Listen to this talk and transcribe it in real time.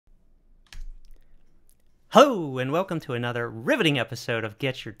Hello, and welcome to another riveting episode of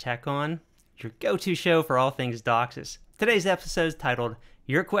Get Your Tech On, your go-to show for all things DOCSIS. Today's episode is titled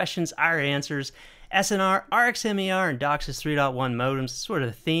Your Questions, Our Answers, SNR, RxMER, and DOCSIS 3.1 Modems, sort of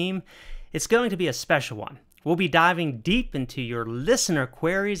the theme. It's going to be a special one. We'll be diving deep into your listener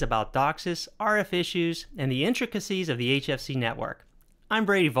queries about DOCSIS, RF issues, and the intricacies of the HFC network. I'm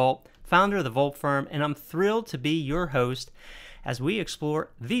Brady Volpe, founder of the Volpe firm, and I'm thrilled to be your host as we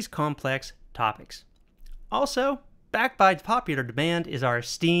explore these complex topics. Also, backed by popular demand is our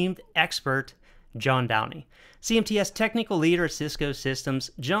esteemed expert, John Downey. CMTS Technical Leader at Cisco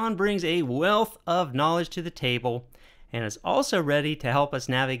Systems, John brings a wealth of knowledge to the table and is also ready to help us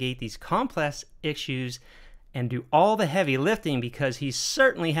navigate these complex issues and do all the heavy lifting because he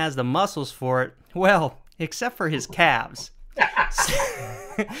certainly has the muscles for it, well, except for his calves.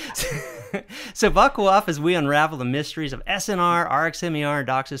 So buckle up as we unravel the mysteries of SNR, RxMER, and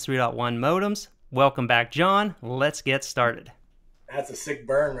DOCSIS 3.1 modems. Welcome back, John. Let's get started. That's a sick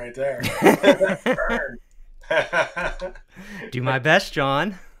burn right there. Burn. Do my best,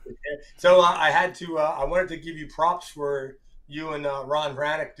 John. So I wanted to give you props for you and Ron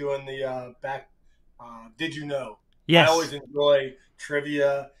Vranick doing the Did You Know? Yes. I always enjoy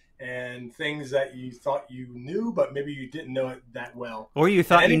trivia and things that you thought you knew, but maybe you didn't know it that well. Or you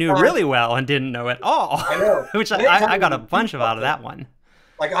thought you knew really well and didn't know it all. I know. Which I got a bunch out of that one.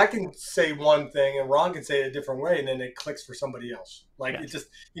 Like I can say one thing and Ron can say it a different way and then it clicks for somebody else. Like Yes. It just,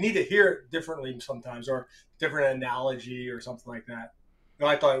 you need to hear it differently sometimes or different analogy or something like that. No,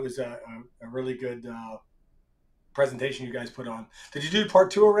 I thought it was a really good presentation you guys put on. Did you do part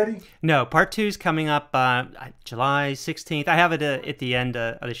 2 already? No, part 2 is coming up July 16th. I have it at the end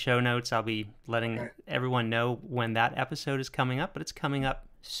of the show notes. I'll be letting everyone know when that episode is coming up, but it's coming up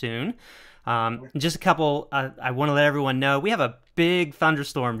soon. Just a couple, I want to let everyone know, we have a big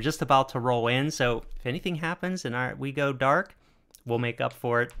thunderstorm just about to roll in, so if anything happens and we go dark, we'll make up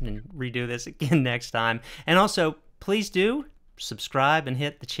for it and redo this again next time. And also, please do subscribe and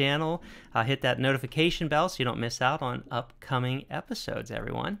hit the channel, hit that notification bell so you don't miss out on upcoming episodes,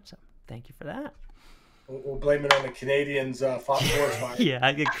 everyone. So thank you for that. We'll blame it on the Canadians' forest fire. Yeah,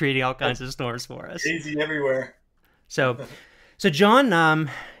 I get creating all kinds of storms for us. Easy everywhere. So John,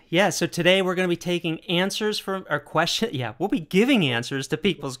 so today we're going to be taking answers from our questions. Yeah, we'll be giving answers to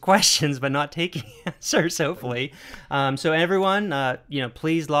people's questions, but not taking answers, hopefully. So everyone,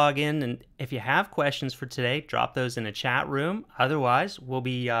 please log in, and if you have questions for today, drop those in a chat room. Otherwise, we'll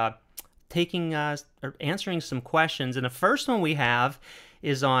be taking or answering some questions. And the first one we have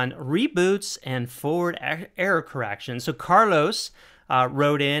is on reboots and forward error correction. So Carlos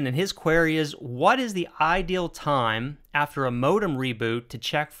wrote in, and his query is, what is the ideal time after a modem reboot to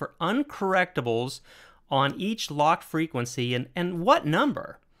check for uncorrectables on each locked frequency, and what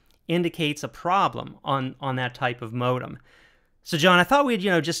number indicates a problem on that type of modem? So John, I thought we'd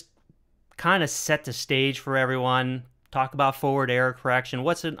just kind of set the stage for everyone, talk about forward error correction,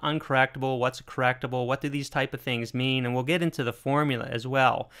 what's an uncorrectable, what's a correctable, what do these type of things mean, and we'll get into the formula as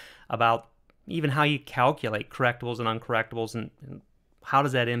well about even how you calculate correctables and uncorrectables and how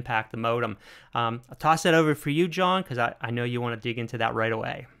does that impact the modem? I'll toss that over for you, John, because I know you want to dig into that right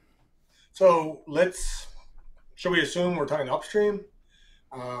away. So shall we assume we're talking upstream?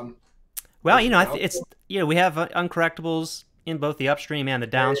 Well, we have uncorrectables in both the upstream and the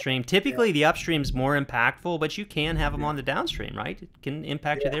downstream. Typically, the upstream is more impactful, but you can have them on the downstream, right? It can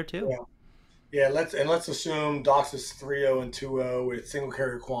impact you there too. Yeah. Let's assume DOCSIS 3.0 and 2.0 with single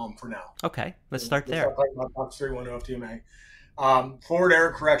carrier QAM for now. Okay, let's start there. Start talking about DOCSIS 3.1 FTMA. Forward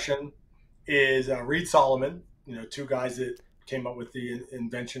error correction is Reed Solomon, two guys that came up with the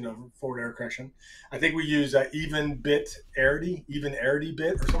invention of forward error correction. I think we use even arity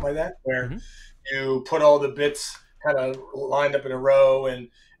bit or something like that, where you put all the bits kind of lined up in a row, and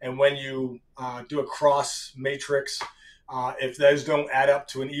when you do a cross matrix, if those don't add up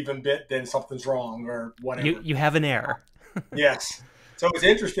to an even bit, then something's wrong or whatever. You have an error. Yes. So what's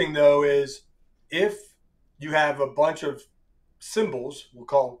interesting though is if you have a bunch of symbols, we'll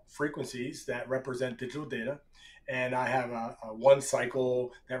call frequencies, that represent digital data, and I have a one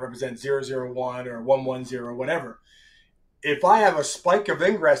cycle that represents 001 or 110 or whatever. If I have a spike of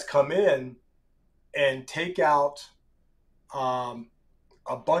ingress come in and take out a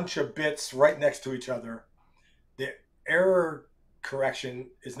bunch of bits right next to each other, the error correction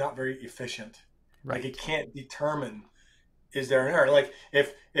is not very efficient. Right. Like it can't determine, is there an error? Like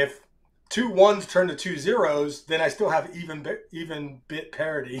if 2 ones turn to 2 zeros, then I still have even bit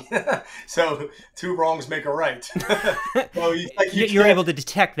parity. So 2 wrongs make a right. So you're able to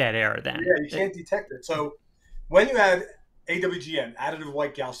detect that error then. Yeah, you can't detect it. So when you add AWGN, additive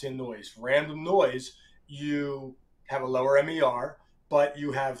white Gaussian noise, random noise, you have a lower MER, but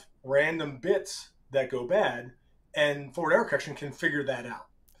you have random bits that go bad, and forward error correction can figure that out.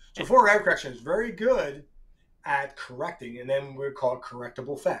 So forward error correction is very good at correcting, and then we call it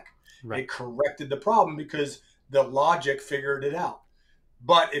correctable FEC. Right. It corrected the problem because the logic figured it out.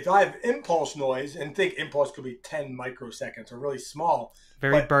 But if I have impulse noise, and think impulse could be 10 microseconds or really small.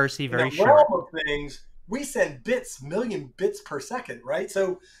 Very bursty, very short. In the realm of things, we send bits, million bits per second, right?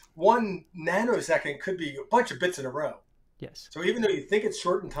 So 1 nanosecond could be a bunch of bits in a row. Yes. So even though you think it's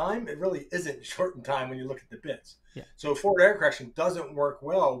short in time, it really isn't short in time when you look at the bits. Yeah. So forward error correction doesn't work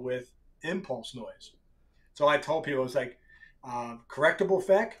well with impulse noise. So I told people, it's like correctable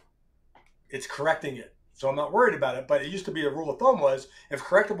FEC, it's correcting it. So I'm not worried about it. But it used to be a rule of thumb was if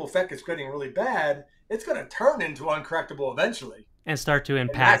correctable FEC is getting really bad, it's going to turn into uncorrectable eventually. And start to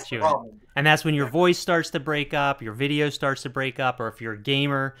impact you. And that's when your voice starts to break up, your video starts to break up, or if you're a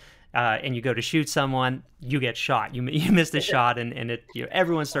gamer and you go to shoot someone, you get shot. You missed a shot, and it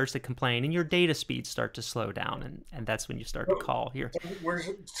everyone starts to complain, and your data speeds start to slow down, and that's when you start to call here. We're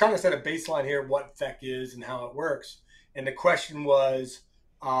trying to set a baseline here, what FEC is and how it works. And the question was,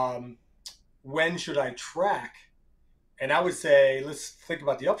 when should I track? And I would say, let's think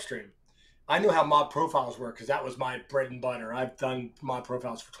about the upstream. I know how mod profiles work because that was my bread and butter. I've done mod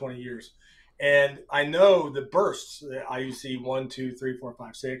profiles for 20 years. And I know the bursts, the IUC 1, 2, 3, 4,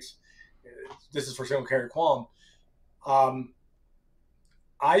 5, 6. This is for single carrier QAM.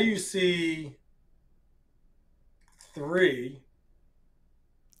 IUC 3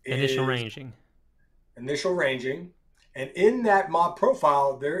 initial ranging. Initial ranging. And in that mod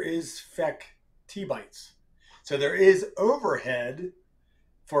profile, there is FEC T-bytes. So there is overhead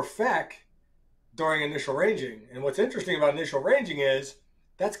for FEC during initial ranging. And what's interesting about initial ranging is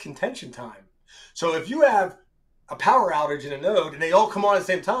that's contention time. So if you have a power outage in a node and they all come on at the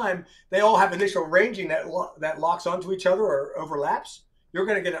same time, they all have initial ranging that locks onto each other or overlaps, you're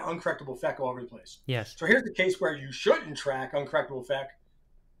going to get an uncorrectable FEC all over the place. Yes. So here's the case where you shouldn't track uncorrectable FEC,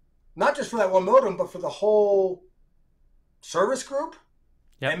 not just for that one modem, but for the whole service group.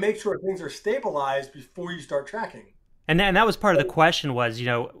 Yep. And make sure things are stabilized before you start tracking. And that was part of the question was,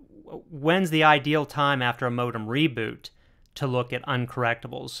 when's the ideal time after a modem reboot to look at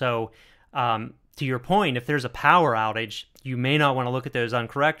uncorrectables? So to your point, if there's a power outage, you may not want to look at those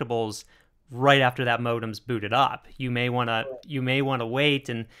uncorrectables right after that modem's booted up. You may want to wait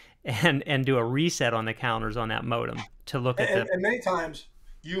and do a reset on the counters on that modem to look at the. And many times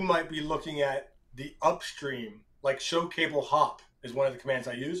you might be looking at the upstream, like show cable hop is one of the commands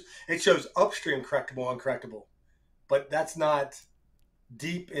I use. It shows upstream correctable, uncorrectable, but that's not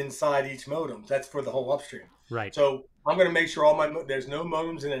deep inside each modem. That's for the whole upstream. Right. So I'm going to make sure there's no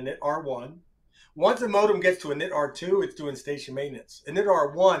modems in a NIT R1. Once a modem gets to a NIT R2, it's doing station maintenance. A NIT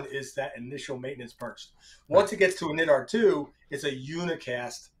R1 is that initial maintenance burst. Once it gets to a NIT R2, it's a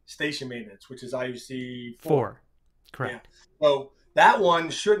unicast station maintenance, which is IUC 4. Correct. Yeah. So that one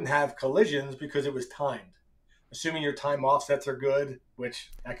shouldn't have collisions because it was timed. Assuming your time offsets are good,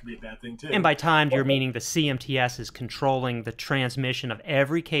 which that could be a bad thing too. And by timed, you're meaning the CMTS is controlling the transmission of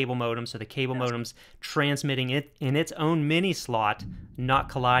every cable modem, so the cable modem's transmitting it in its own mini slot, not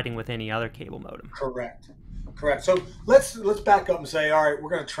colliding with any other cable modem. Correct. So let's back up and say, all right, we're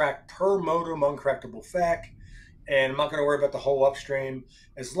going to track per modem uncorrectable FEC, and I'm not going to worry about the whole upstream.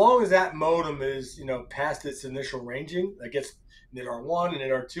 As long as that modem is past its initial ranging, that gets NIT R1 and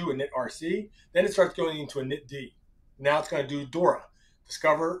NIT R2 and NIT RC, then it starts going into a NIT D. Now it's going to do DORA,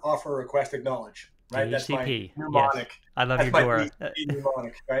 discover, offer, request, acknowledge. Right? DHCP. That's my mnemonic. Yes. I love your DORA.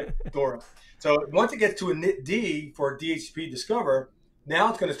 Mnemonic, right? DORA. So once it gets to a NIT D for DHCP discover, now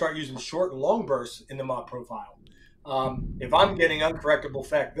it's going to start using short and long bursts in the mod profile. If I'm getting uncorrectable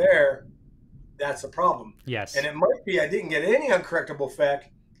FEC there, that's a problem. Yes. And it might be I didn't get any uncorrectable FEC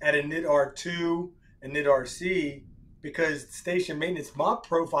at a NIT R2 and NIT RC because station maintenance mod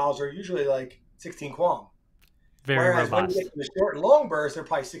profiles are usually like 16 QAM. Whereas when you get to the short and long bursts, they're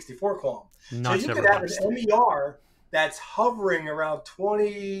probably 64 QAM. So you could have an MER that's hovering around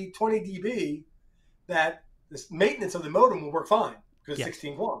 20 dB that this maintenance of the modem will work fine because it's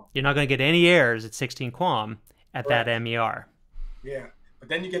 16 QAM. You're not going to get any errors at 16 QAM at that MER. Yeah. But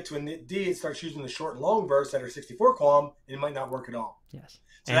then you get to a NIT D, it starts using the short and long bursts that are 64 QAM, and it might not work at all. Yes.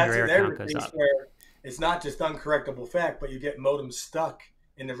 So that's the case where it's not just uncorrectable FEC, but you get modems stuck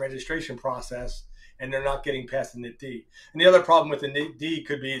in the registration process, and they're not getting past the NIT D. And the other problem with the NIT D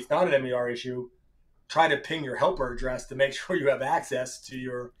could be it's not an MER issue. Try to ping your helper address to make sure you have access to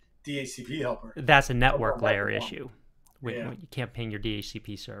your DHCP helper. That's a network layer issue. You can't ping your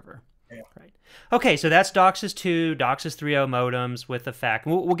DHCP server. Yeah. Right. Okay, so that's DOCSIS 2, DOCSIS 3.0 modems with the FAC.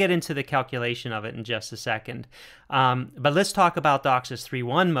 We'll get into the calculation of it in just a second. But let's talk about DOCSIS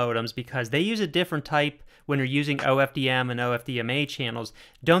 3.1 modems because they use a different type when you're using OFDM and OFDMA channels.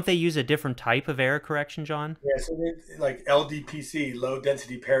 Don't they use a different type of error correction, John? Yeah, so like LDPC, low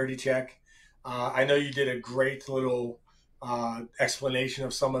density parity check. I know you did a great little explanation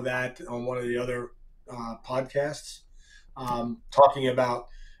of some of that on one of the other podcasts, talking about,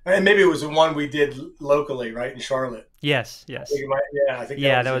 and maybe it was the one we did locally, right, in Charlotte. Yes, yes. I think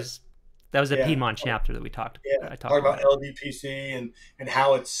Yeah, that was it. that was a Yeah, Piedmont chapter that we talked. yeah. I talked Talking about about. LDPC and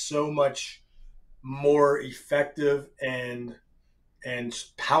how it's so much more effective and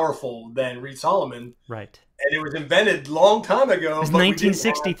powerful than Reed Solomon. Right. And it was invented a long time ago. It was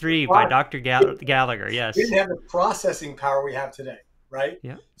 1963 by Dr. Gallagher, yes. We didn't have the processing power we have today, right?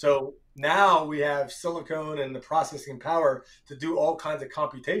 Yeah. So now we have silicone and the processing power to do all kinds of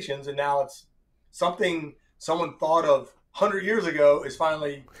computations. And now it's something someone thought of 100 years ago is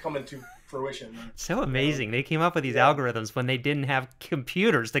finally coming to fruition. So amazing. They came up with these algorithms when they didn't have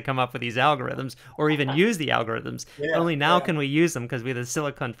computers to come up with these algorithms or even use the algorithms. Only now can we use them because we have the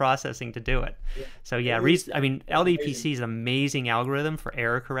silicon processing to do it. So yeah, I mean, LDPC is an amazing algorithm for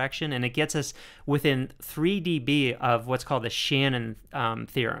error correction, and it gets us within 3 dB of what's called the Shannon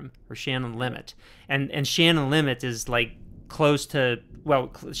theorem or Shannon limit. And Shannon limit is like close to,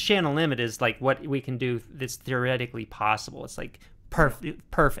 well, Shannon limit is like what we can do that's theoretically possible. It's like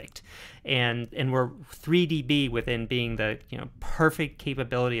perfect, and we're 3 dB within being the perfect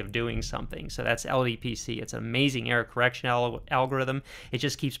capability of doing something. So that's LDPC. It's an amazing error correction algorithm. It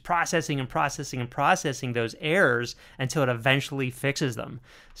just keeps processing and processing and processing those errors until it eventually fixes them.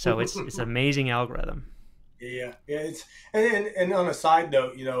 So it's an amazing algorithm. Yeah. It's and on a side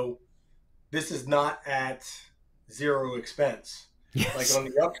note, this is not at zero expense. Yes. Like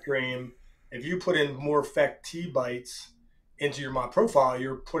on the upstream, if you put in more FEC bytes into your mod profile,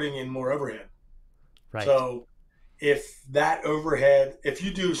 you're putting in more overhead. Right. So if that overhead, if you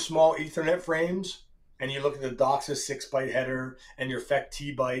do small Ethernet frames and you look at the DOCSIS 6-byte header and your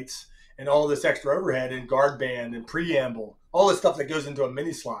FEC bytes and all this extra overhead and guard band and preamble, all this stuff that goes into a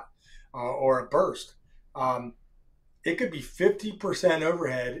mini slot or a burst, it could be 50%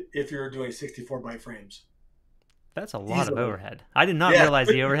 overhead if you're doing 64-byte frames. That's a lot of overhead. I did not realize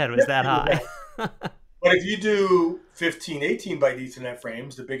the overhead was that high. But if you do 15, 18-byte Ethernet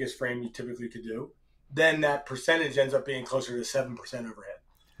frames, the biggest frame you typically could do, then that percentage ends up being closer to 7% overhead.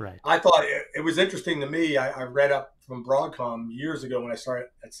 Right. I thought it was interesting to me. I read up from Broadcom years ago when I started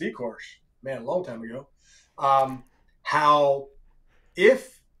at C-Course, man, a long time ago, how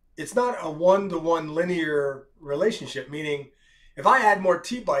if it's not a one-to-one linear relationship, meaning if I add more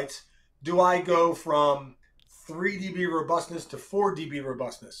T-bytes, do I go from 3 dB robustness to 4 dB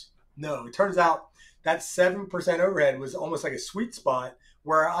robustness? No, it turns out that 7% overhead was almost like a sweet spot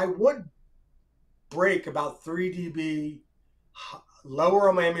where I would break about 3 dB lower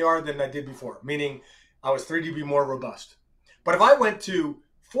on my MER than I did before, meaning I was 3 dB more robust. But if I went to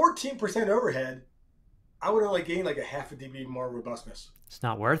 14% overhead, I would only gain like a half a dB more robustness. It's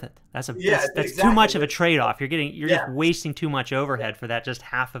not worth it. That's exactly. Too much of a trade-off. You're just wasting too much overhead for that just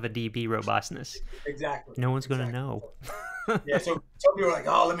half of a dB robustness. Exactly. No one's going to know. Yeah, so some people are like,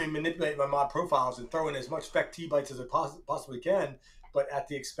 oh, let me manipulate my mod profiles and throw in as much FEC T-bytes as I possibly can, but at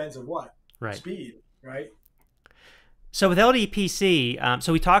the expense of what? Right. Speed, right? So with LDPC,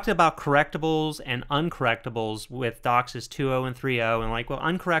 so we talked about correctables and uncorrectables with DOCSIS 2.0 and 3.0, and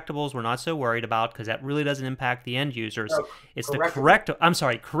uncorrectables we're not so worried about because that really doesn't impact the end users. No, it's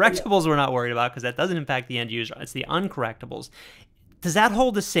correctables we're not worried about because that doesn't impact the end user. It's the uncorrectables. Does that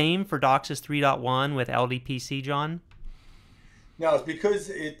hold the same for DOCSIS 3.1 with LDPC, John? No, it's because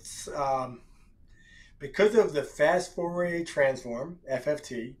of the fast Fourier transform,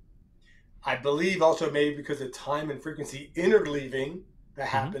 FFT. I believe also maybe because of time and frequency interleaving that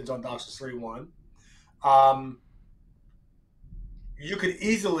happens on DOCSIS 3.1. You could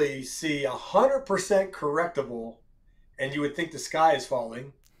easily see 100% correctable, and you would think the sky is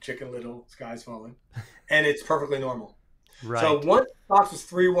falling, Chicken Little, sky is falling, and it's perfectly normal. Right. So once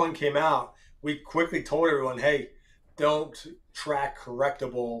DOCSIS 3.1 came out, we quickly told everyone, hey, don't track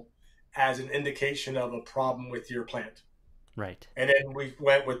correctable as an indication of a problem with your plant. Right. And then we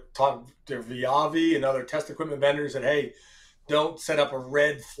went with talked to Viavi and other test equipment vendors and hey, don't set up a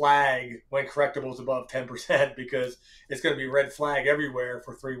red flag when correctable is above 10% because it's going to be red flag everywhere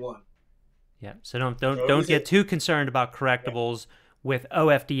for 3.1. Yeah. So don't get too concerned about correctables with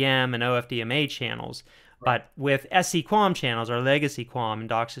OFDM and OFDMA channels. But with SC QAM channels, our legacy QAM and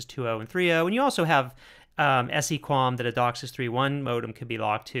DOCSIS 2.0 and 3.0, and you also have SEQuam that a DOCSIS 3.1 modem could be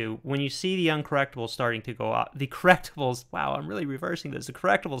locked to. When you see the uncorrectables starting to go up, the correctables, wow, I'm really reversing this, the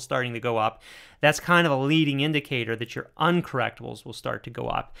correctables starting to go up, that's kind of a leading indicator that your uncorrectables will start to go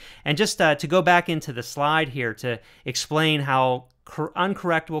up. And just to go back into the slide here to explain how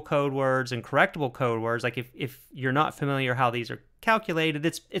uncorrectable code words and correctable code words, like if you're not familiar how these are calculated,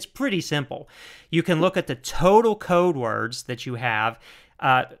 it's pretty simple. You can look at the total code words that you have,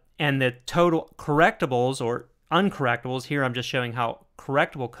 and the total correctables or uncorrectables. Here I'm just showing how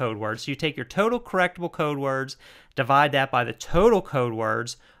correctable code words. So you take your total correctable code words, divide that by the total code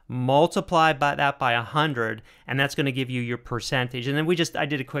words, multiply that by 100, and that's going to give you your percentage. And then I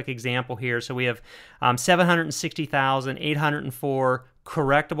did a quick example here. So we have 760,804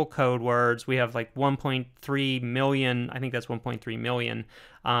 correctable code words. We have like 1.3 million, I think that's 1.3 million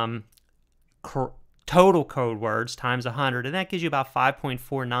total code words times 100, and that gives you about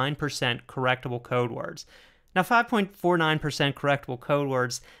 5.49% correctable code words. Now, 5.49% correctable code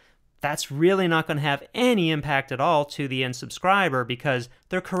words, that's really not going to have any impact at all to the end subscriber because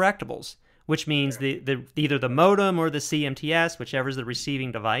they're correctables, which means either the modem or the CMTS, whichever is the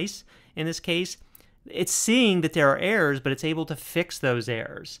receiving device in this case, it's seeing that there are errors, but it's able to fix those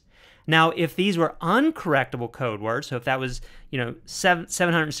errors. Now, if these were uncorrectable code words, so if that was,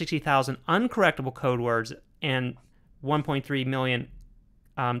 760,000 uncorrectable code words and 1.3 million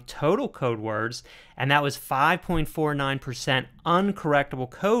total code words, and that was 5.49% uncorrectable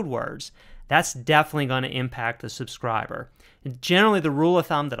code words, that's definitely going to impact the subscriber. And generally, the rule of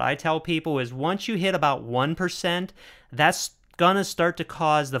thumb that I tell people is once you hit about 1%, that's gonna start to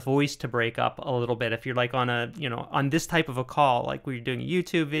cause the voice to break up a little bit. If you're like on on this type of a call, like when you're doing a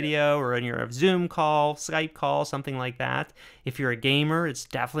YouTube video or on your Zoom call, Skype call, something like that. If you're a gamer, it's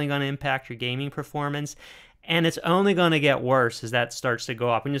definitely going to impact your gaming performance. And it's only going to get worse as that starts to go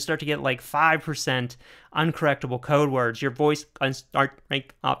up. When you start to get like 5% uncorrectable code words, your voice can start to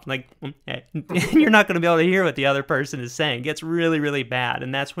break up, and you're not going to be able to hear what the other person is saying. It gets really, really bad.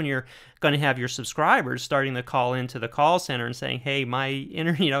 And that's when you're going to have your subscribers starting to call into the call center and saying, hey,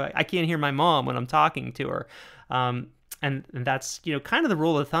 I can't hear my mom when I'm talking to her. And that's kind of the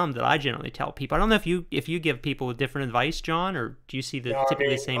rule of thumb that I generally tell people. I don't know if you give people different advice, John, or do you see typically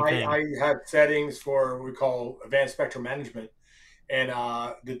the same thing? I have settings for what we call advanced spectrum management, and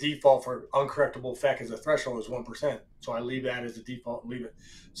the default for uncorrectable FEC as a threshold is 1%. So I leave that as a default and leave it.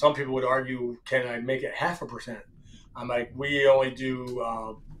 Some people would argue, can I make it 0.5%? I'm like, we only do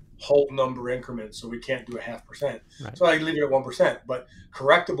whole number increments, so we can't do a 0.5%. Right. So I leave it at 1%. But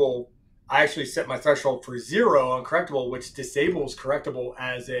correctable, I actually set my threshold for 0 on correctable, which disables correctable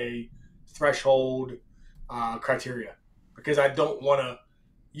as a threshold criteria, because I don't want to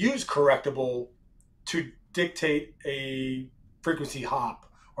use correctable to dictate a frequency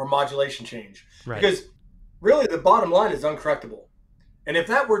hop or modulation change. Right. Because really the bottom line is uncorrectable. And if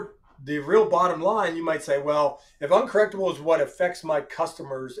that were the real bottom line, you might say, well, if uncorrectable is what affects my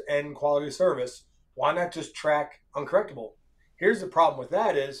customers and quality of service, why not just track uncorrectable? Here's the problem with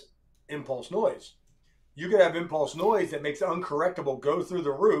that is impulse noise. You could have impulse noise that makes uncorrectable go through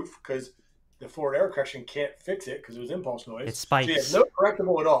the roof because the forward error correction can't fix it because it was impulse noise. It spikes. So you have no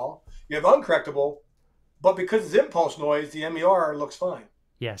correctable at all. You have uncorrectable, but because it's impulse noise, the MER looks fine.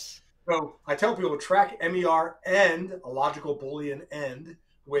 Yes. So I tell people to track MER and a logical Boolean end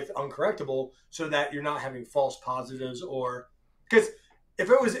with uncorrectable so that you're not having false positives, or because if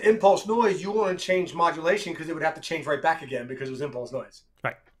it was impulse noise, you want to change modulation because it would have to change right back again because it was impulse noise.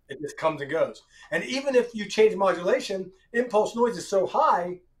 Right. It just comes and goes. And even if you change modulation, impulse noise is so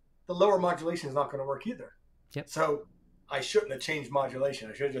high, the lower modulation is not going to work either. Yep. So I shouldn't have changed modulation.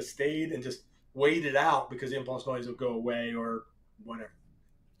 I should have just stayed and just waited out because the impulse noise will go away or whatever.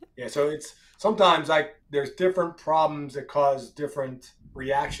 Yeah, so it's sometimes there's different problems that cause different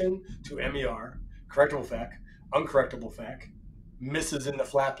reaction to MER, correctable FEC, uncorrectable FEC, misses in the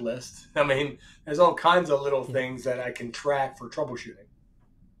flap list. I mean, there's all kinds of little things that I can track for troubleshooting.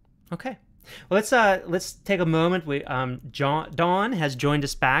 Okay. Well, let's take a moment. Dawn has joined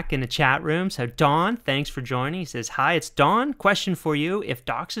us back in the chat room. So Dawn, thanks for joining. He says, hi, it's Dawn. Question for you. If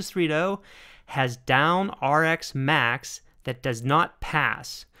DOCSIS 3.0 has down RX max that does not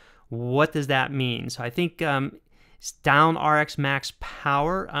pass, what does that mean? So I think it's down RX max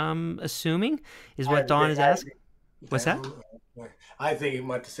power, assuming, is what Dawn is asking. What's that? I think you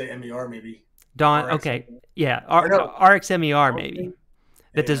might say MER maybe. Dawn, okay. Yeah, RxMER maybe.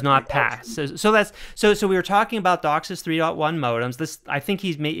 That does not pass. So we were talking about DOCSIS 3.1 modems. This, I think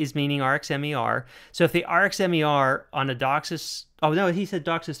he's meaning RxMER. So if the RxMER on a DOCSIS, oh no, he said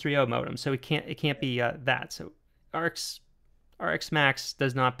DOCSIS 3.0 modem. So it can't be that. So RX max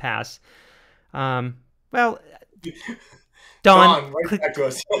does not pass. Well, Don, John, right back to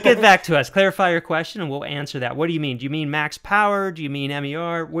us. get back to us. Clarify your question, and we'll answer that. What do you mean? Do you mean max power? Do you mean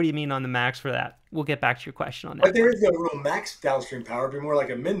MER? What do you mean on the max for that? We'll get back to your question on that. But there is no real max downstream power. It'd be more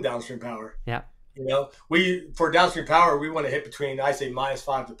like a min downstream power. Yeah. You know, for downstream power, we want to hit between, I say,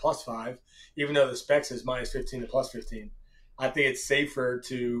 -5 to +5, even though the spec says -15 to +15. I think it's safer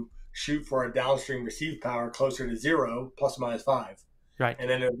to shoot for a downstream receive power closer to 0, ±5. Right. And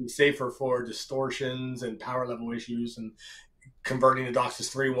then it would be safer for distortions and power level issues and converting to DOCSIS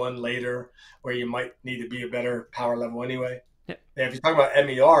 3.1 later, where you might need to be a better power level anyway. Yeah. And if you're talking about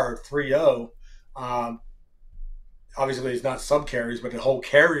MER 3.0, obviously it's not subcarriers, but the whole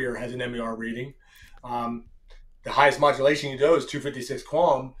carrier has an MER reading. The highest modulation you do is 256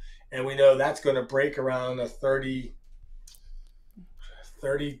 QAM, and we know that's going to break around a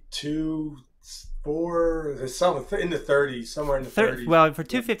 32, 4, some in the 30s, somewhere in the 30s. Well, for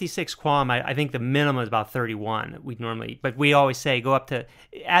 256 QAM, I think the minimum is about 31. We normally, but we always say go up to,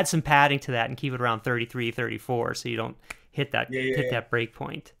 add some padding to that and keep it around 33, 34, so you don't hit that that break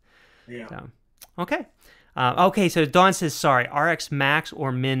point. Yeah. So, okay. Okay, so Don says, sorry, RX max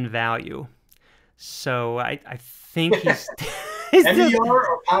or min value. So I think he's MER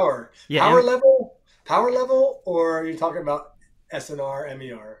or power? Yeah, power level, or are you talking about SNR,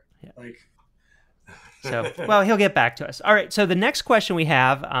 MER? Yeah. Like, so, well, he'll get back to us. All right, so the next question we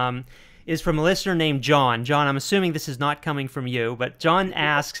have is from a listener named John. John, I'm assuming this is not coming from you, but John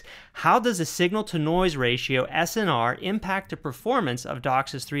asks, how does the signal-to-noise ratio, SNR, impact the performance of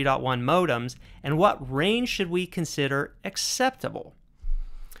DOCSIS 3.1 modems, and what range should we consider acceptable?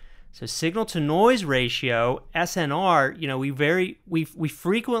 So signal-to-noise ratio, SNR, you know, we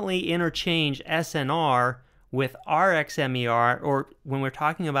frequently interchange SNR with RxMER, or when we're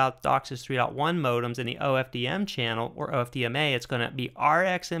talking about DOCSIS 3.1 modems in the OFDM channel or OFDMA, it's going to be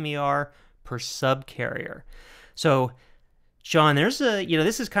RxMER per subcarrier. So, John, there's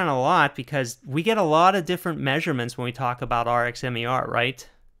this is kind of a lot because we get a lot of different measurements when we talk about RxMER, right?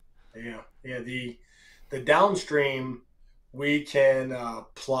 Yeah. The downstream, we can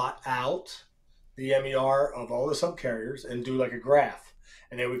plot out the MER of all the subcarriers and do like a graph,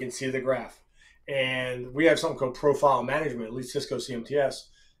 and then we can see the graph. And we have something called profile management, at least Cisco CMTS,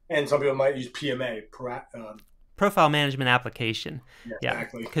 and some people might use PMA. Profile management application. Yeah,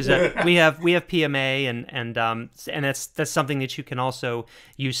 exactly. Because we have PMA, and that's something that you can also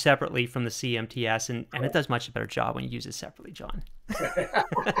use separately from the CMTS, and it does much a better job when you use it separately, John.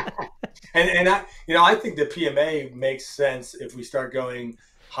 and I think the PMA makes sense if we start going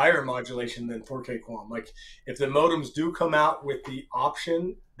higher modulation than 4K QAM. Like if the modems do come out with the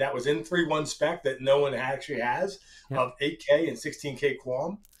option that was in 3.1 spec that no one actually has of 8K and 16K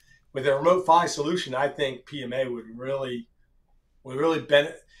QAM, with a remote PHY solution, I think PMA would really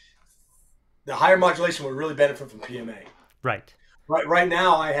benefit. The higher modulation would really benefit from PMA. Right. Right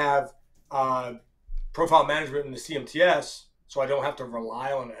now, I have profile management in the CMTS, so I don't have to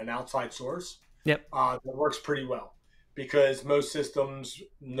rely on an outside source. Yep. That works pretty well because most systems,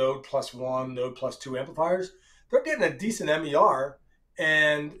 node +1, node +2 amplifiers, they're getting a decent MER.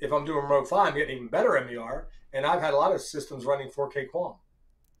 And if I'm doing remote PHY, I'm getting even better MER. And I've had a lot of systems running 4K QAM.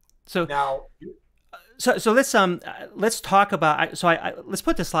 So now, so let's talk about. Let's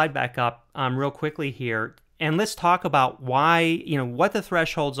put the slide back up real quickly here, and let's talk about why, what the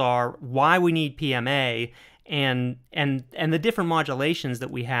thresholds are, why we need PMA, and the different modulations that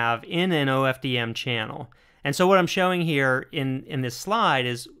we have in an OFDM channel. And so what I'm showing here in this slide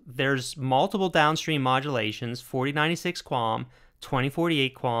is there's multiple downstream modulations: 4096 QAM,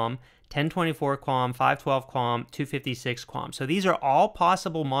 2048 QAM, 1024 QAM, 512 QAM, 256 QAM. So these are all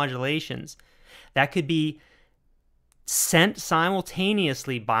possible modulations that could be sent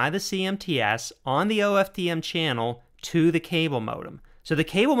simultaneously by the CMTS on the OFDM channel to the cable modem. So the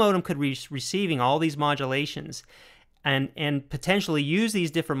cable modem could be receiving all these modulations and potentially use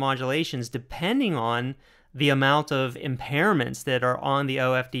these different modulations depending on the amount of impairments that are on the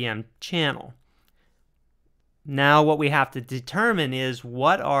OFDM channel. Now what we have to determine is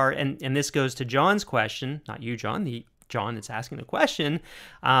what are, and this goes to John's question, not you, John, the John that's asking the question,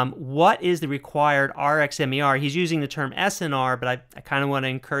 what is the required RxMER? He's using the term SNR, but I kind of want to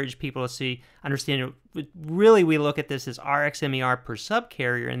encourage people to understand it. Really, we look at this as RxMER per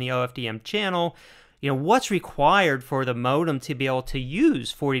subcarrier in the OFDM channel. What's required for the modem to be able to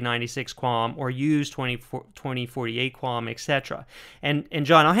use 4096 QAM or use 2048 QAM, etc. And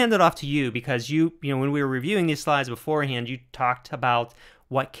John, I'll hand it off to you because when we were reviewing these slides beforehand, you talked about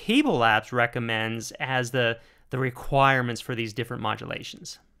what Cable Labs recommends as the requirements for these different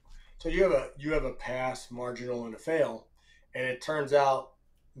modulations. So you have a pass, marginal, and a fail, and it turns out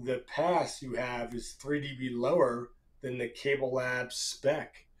the pass you have is 3 dB lower than the Cable Lab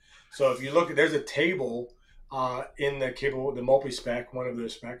spec. So if you look at, there's a table in the multi-spec, one of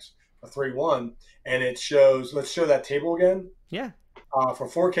those specs, a 3.1, and it shows, let's show that table again. Yeah. For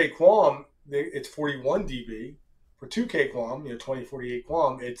 4K QAM, it's 41 dB. For 2K QAM, 2048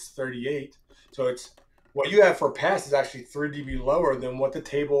 QAM, it's 38. So it's, what you have for pass is actually 3 dB lower than what the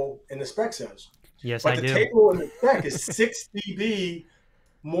table in the spec says. Yes, but I the do. table in the spec is 6 dB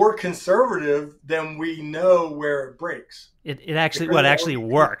more conservative than we know where it breaks. It actually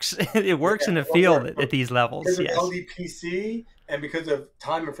works. It works in the field at these levels. Because yes. of LDPC and because of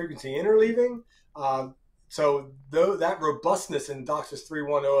time and frequency interleaving. So that robustness in DOCSIS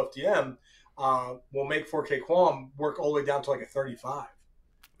 3.1 OFDM will make 4K QAM work all the way down to like a 35,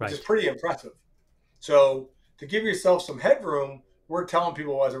 which is pretty impressive. So to give yourself some headroom, we're telling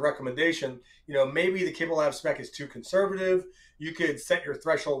people as a recommendation, maybe the Cable Lab spec is too conservative. You could set your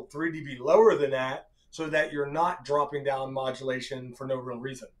threshold 3 dB lower than that so that you're not dropping down modulation for no real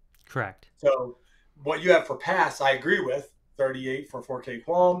reason. Correct. So what you have for pass, I agree with, 38 for 4K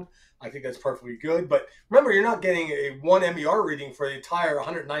QAM. I think that's perfectly good. But remember, you're not getting a 1 MER reading for the entire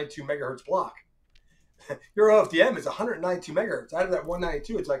 192 megahertz block. Your OFDM is 192 megahertz. Out of that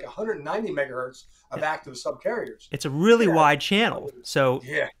 192, it's like 190 megahertz of active subcarriers. It's a really wide channel. So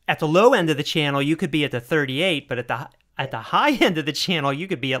at the low end of the channel, you could be at the 38, but at the high end of the channel, you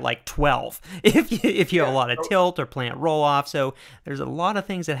could be at like 12 if you have a lot of tilt or plant roll off. So there's a lot of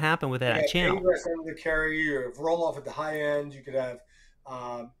things that happen with that channel. Ingress end of the carry, or roll off at the high end. You could have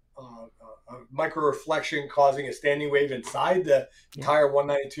a micro reflection causing a standing wave inside the entire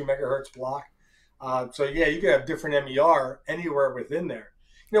 192 megahertz block. So you could have different MER anywhere within there.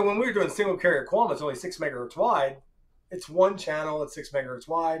 When we were doing single carrier QAM, it's only 6 megahertz wide. It's one channel, it's 6 megahertz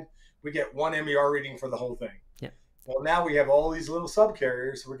wide. We get 1 MER reading for the whole thing. Yeah. Well, now we have all these little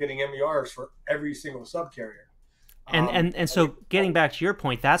subcarriers, so we're getting MERs for every single subcarrier. And so getting back to your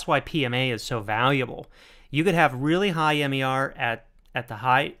point, that's why PMA is so valuable. You could have really high MER at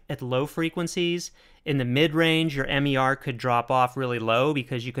the low frequencies. In the mid-range, your MER could drop off really low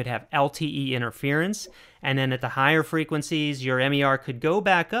because you could have LTE interference. And then at the higher frequencies, your MER could go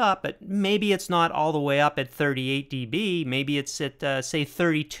back up, but maybe it's not all the way up at 38 dB. Maybe it's at, say,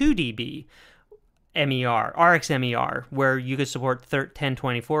 32 dB MER, RxMER, where you could support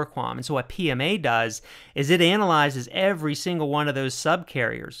 1024 QAM. And so what PMA does is it analyzes every single one of those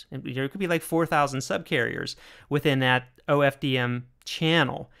subcarriers. There could be like 4,000 subcarriers within that OFDM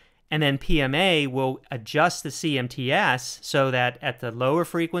channel. And then PMA will adjust the CMTS so that at the lower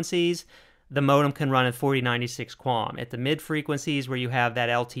frequencies, the modem can run at 4096 QAM. At the mid frequencies where you have that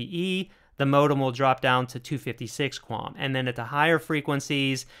LTE, the modem will drop down to 256 QAM. And then at the higher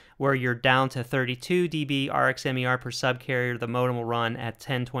frequencies where you're down to 32 dB RxMER per subcarrier, the modem will run at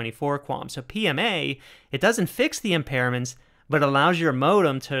 1024 QAM. So PMA, it doesn't fix the impairments, but allows your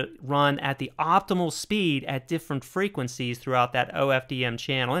modem to run at the optimal speed at different frequencies throughout that OFDM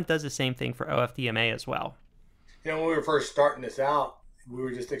channel. And it does the same thing for OFDMA as well. When we were first starting this out, we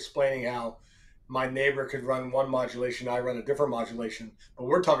were just explaining how my neighbor could run one modulation, I run a different modulation. But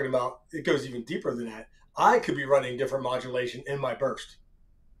we're talking about, it goes even deeper than that. I could be running different modulation in my burst,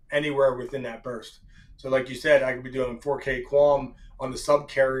 anywhere within that burst. So like you said, I could be doing 4K QAM on the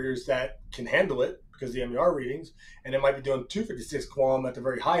subcarriers that can handle it, because the MER readings, and it might be doing 256 QAM at the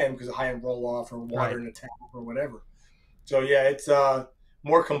very high end because of high end roll off or water in the tap or whatever. So it's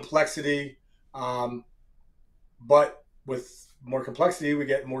more complexity, but with more complexity, we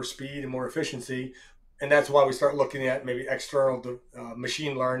get more speed and more efficiency, and that's why we start looking at maybe external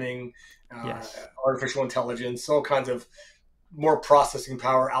machine learning, artificial intelligence, all kinds of more processing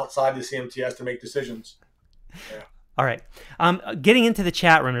power outside the CMTS to make decisions. Yeah. All right. Getting into the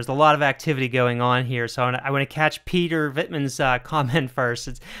chat room, there's a lot of activity going on here. So I want to catch Peter Wittman's comment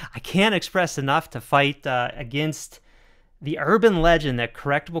first. I can't express enough to fight against the urban legend that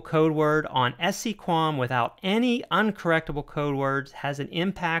correctable code word on SCQAM without any uncorrectable code words has an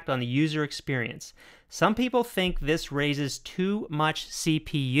impact on the user experience. Some people think this raises too much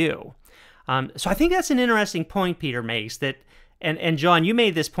CPU. So I think that's an interesting point Peter makes, that and John, you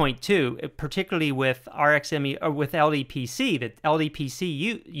made this point too, particularly with RxME or with LDPC, that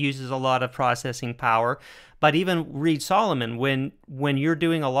LDPC uses a lot of processing power. But even Reed Solomon, when you're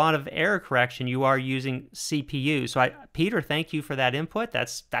doing a lot of error correction, you are using CPU. So Peter, thank you for that input.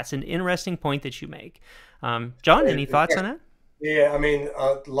 That's an interesting point that you make. John, any thoughts on that? Yeah, I mean,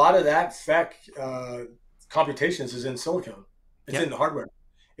 a lot of that FEC computations is in silicon. It's in the hardware.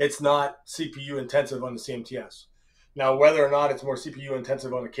 It's not CPU intensive on the CMTS. Now, whether or not it's more CPU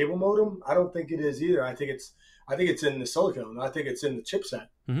intensive on a cable modem, I don't think it is either. I I think it's in the silicon. I think it's in the chipset.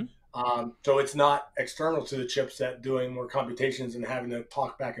 Mm-hmm. So it's not external to the chipset doing more computations and having to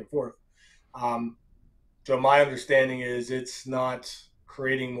talk back and forth. So my understanding is it's not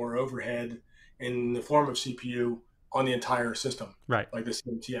creating more overhead in the form of CPU on the entire system, right? Like the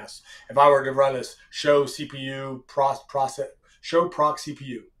CMTS. If I were to run a show CPU show proc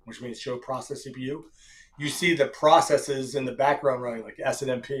CPU, which means show process CPU, you see the processes in the background running like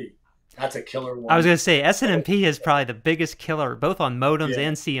SNMP. That's a killer one. I was going to say SNMP is probably the biggest killer, both on modems Yeah.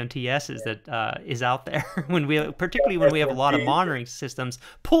 and CMTSs that is out there. Particularly when we have a lot of monitoring systems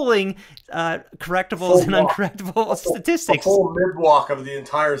pulling correctables and uncorrectable statistics. A full mid-walk of the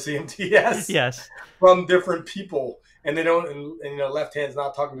entire CMTS. Yes. From different people, and they don't. And left hand's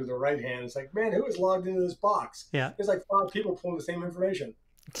not talking to the right hand. It's like, man, who is logged into this box? Yeah. There's like 5 people pulling the same information.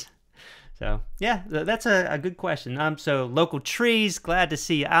 So yeah, that's a good question. So local trees, glad to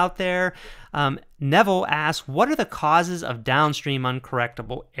see you out there. Neville asks, what are the causes of downstream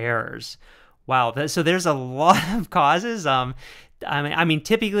uncorrectable errors? Wow, so there's a lot of causes. I mean,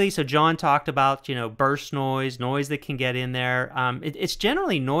 typically, so John talked about, burst noise that can get in there. It's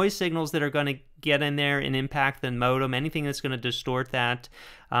generally noise signals that are going to get in there and impact the modem, anything that's going to distort that.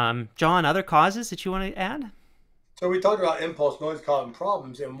 John, other causes that you want to add? So we talked about impulse noise causing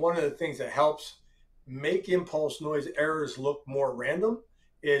problems, and one of the things that helps make impulse noise errors look more random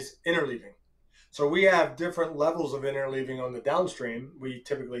is interleaving. So we have different levels of interleaving on the downstream. We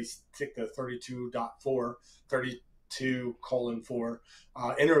typically stick to 32.4, 32:4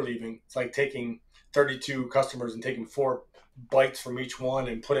 interleaving. It's like taking 32 customers and taking 4 bytes from each one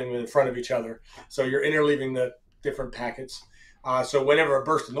and putting them in front of each other. So you're interleaving the different packets. So whenever a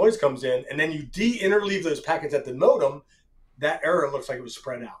burst of noise comes in, and then you de-interleave those packets at the modem, that error looks like it was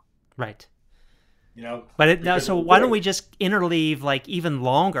spread out. Right. But so why don't we just interleave like even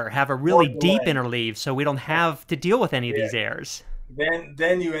longer, have a really deep interleave so we don't have to deal with any of these errors?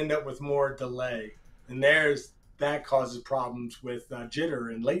 Then you end up with more delay, and that causes problems with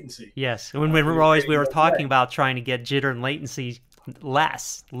jitter and latency. Yes, when we were talking about trying to get jitter and latency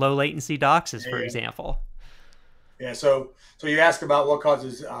less, low latency DOCSIS, for example. Yeah, so you ask about what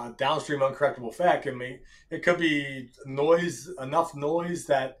causes downstream uncorrectable effect. I mean, it could be enough noise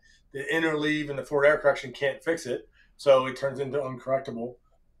that the interleave and the forward error correction can't fix it, so it turns into uncorrectable.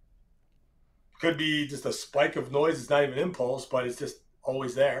 Could be just a spike of noise. It's not even impulse, but it's just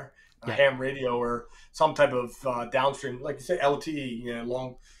always there. A ham radio or some type of downstream, like you say, LTE,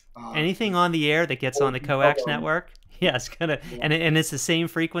 long. Anything on the air that gets on the coax network, it's gonna, and it's the same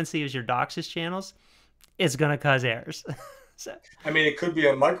frequency as your DOCSIS channels. It's going to cause errors. So. I mean, it could be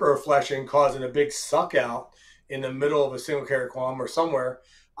a microflashing causing a big suck out in the middle of a single carrier QAM or somewhere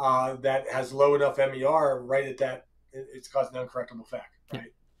that has low enough MER right at that. It's causing an uncorrectable effect,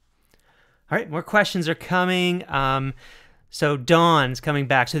 right? All right, more questions are coming. So Dawn's coming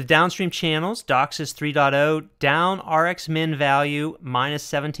back. So the downstream channels, DOCSIS 3.0, down RxMin value minus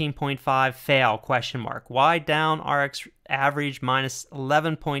 17.5 fail, question mark. Why down Rx average minus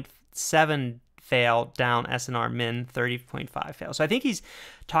 11.7 fail, down SNR min 30.5 fail. So I think he's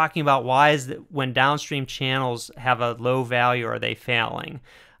talking about why is that when downstream channels have a low value, are they failing?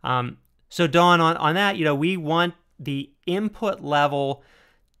 So Dawn, on that, we want the input level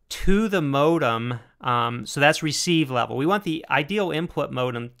to the modem. So that's receive level. We want the ideal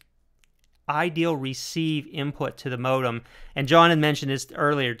receive input to the modem. And John had mentioned this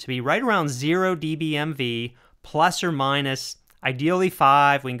earlier, to be right around 0 dBmV plus or minus. Ideally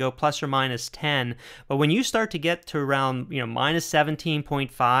 5, we can go plus or minus 10, but when you start to get to around minus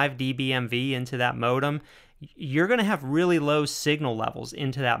 17.5 dBmV into that modem, you're going to have really low signal levels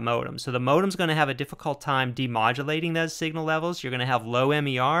into that modem. So the modem's going to have a difficult time demodulating those signal levels. You're going to have low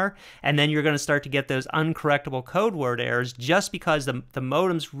MER, and then you're going to start to get those uncorrectable code word errors just because the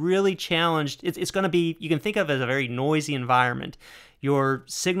modem's really challenged. It's going to be, you can think of it as a very noisy environment. Your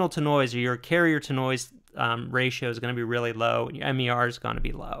signal to noise or your carrier to noise ratio is going to be really low, and your MER is going to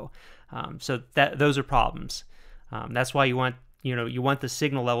be low. So those are problems. That's why you want the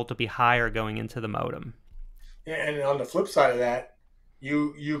signal level to be higher going into the modem. And on the flip side of that,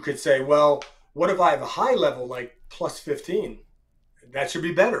 you could say, well, what if I have a high level like plus 15? That should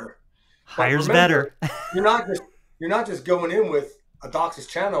be better. Higher's better. you're not just going in with a DOCSIS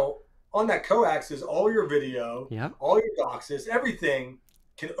channel. On that coax is all your video, all your DOCSIS, everything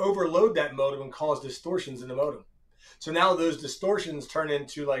can overload that modem and cause distortions in the modem. So now those distortions turn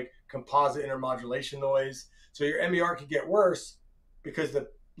into like composite intermodulation noise. So your MER could get worse because the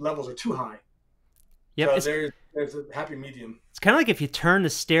levels are too high. Yep. So there's a happy medium. It's kind of like if you turn the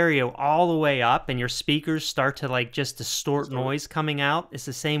stereo all the way up and your speakers start to like just distort noise coming out. It's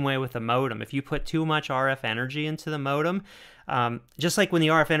the same way with the modem. If you put too much RF energy into the modem, just like when the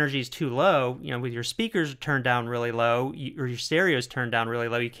RF energy is too low, you know, with your speakers turned down really low or your stereos turned down really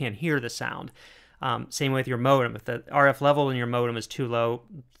low, you can't hear the sound. Same with your modem. If the RF level in your modem is too low,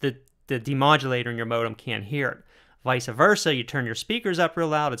 the demodulator in your modem can't hear it. Vice versa, you turn your speakers up real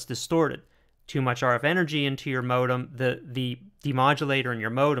loud, it's distorted. Too much RF energy into your modem, the demodulator in your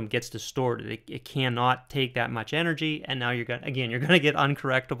modem gets distorted. It cannot take that much energy, and now you're going to get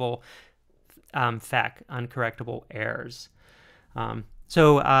uncorrectable uncorrectable errors.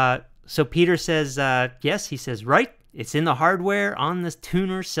 So Peter says yes. He says right. It's in the hardware on the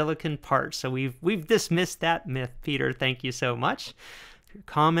tuner silicon part. So we've dismissed that myth, Peter. Thank you so much. Your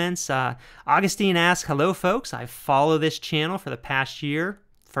comments. Augustine asks, "Hello, folks. I follow this channel for the past year.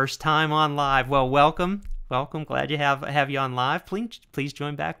 First time on live. Well, welcome. Glad you have you on live. Please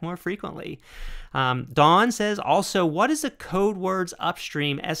join back more frequently." Dawn says, also, what is the code words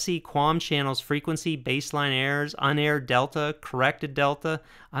upstream SC QAM channels frequency, baseline errors, unaired delta, corrected delta,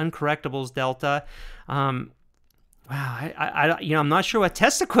 uncorrectables delta? Wow, I'm not sure what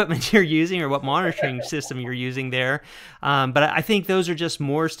test equipment you're using or what monitoring system you're using there, but I think those are just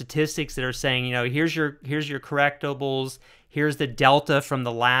more statistics that are saying, you know, here's your correctables, here's the delta from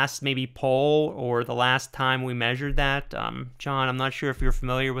the last maybe poll or the last time we measured that. John, I'm not sure if you're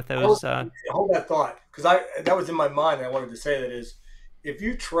familiar with those. Hold that thought, because that was in my mind. I wanted to say that is, if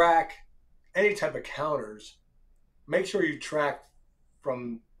you track any type of counters, make sure you track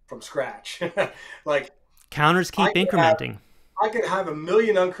from scratch, like. Counters keep incrementing. I could have a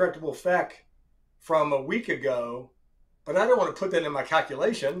million uncorrectable FEC from a week ago, but I don't want to put that in my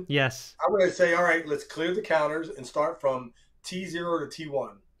calculation. Yes. I'm going to say, all right, let's clear the counters and start from T0 to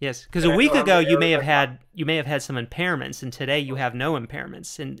T1. Yes, because a week ago you may have had some impairments, and today you have no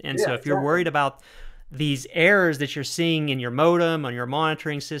impairments. And yeah, so if you're worried about these errors that you're seeing in your modem, on your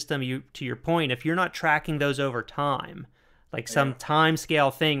monitoring system, to your point, if you're not tracking those over time, like some time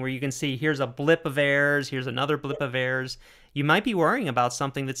scale thing where you can see here's a blip of errors, here's another blip of errors, you might be worrying about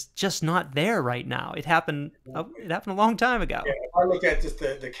something that's just not there right now. It happened a long time ago. Yeah, if I look at just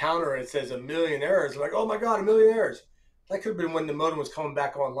the counter and it says a million errors, I'm like, oh my God, a million errors. That could have been when the modem was coming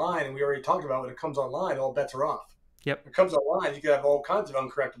back online, and we already talked about when it comes online, all bets are off. Yep. When it comes online, you could have all kinds of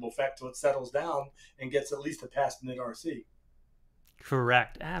uncorrectable FEC till it settles down and gets at least a pass mid RC.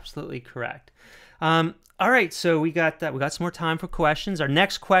 Correct. Absolutely correct. All right, so we got some more time for questions. Our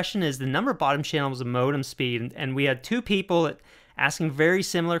next question is the number of bottom channels of modem speed, and we had two people asking very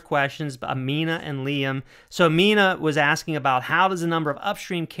similar questions, Amina and Liam. So Amina was asking about how does the number of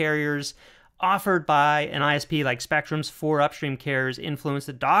upstream carriers offered by an ISP like Spectrum's 4 upstream carriers influence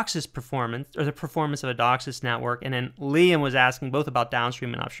the DOCSIS performance or the performance of a DOCSIS network. And then Liam was asking both about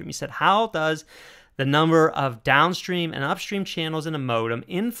downstream and upstream. He said, how does the number of downstream and upstream channels in a modem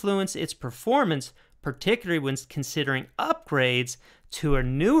influence its performance, particularly when considering upgrades to a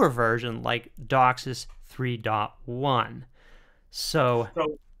newer version like DOCSIS 3.1? So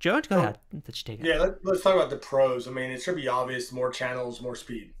Joe, go ahead. Let's take it. Yeah, let's talk about the pros. I mean, it should be obvious: more channels, more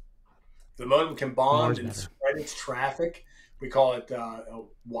speed. The modem can bond and spread its traffic. We call it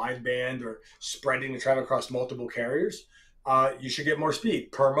wideband or spreading the traffic across multiple carriers. You should get more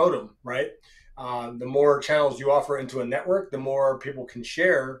speed per modem, right? The more channels you offer into a network, the more people can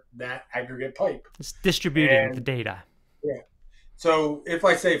share that aggregate pipe. It's distributing the data. Yeah. So if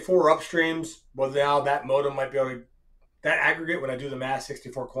I say 4 upstreams, well, now that modem might be able to, that aggregate, when I do the math,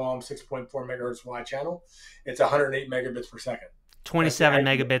 64 QAM, 6.4 megahertz wide channel, it's 108 megabits per second. 27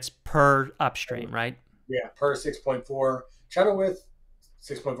 megabits per upstream, right? Yeah, per 6.4 channel width,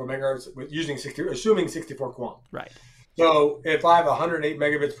 6.4 megahertz, assuming 64 QAM. Right. So if I have 108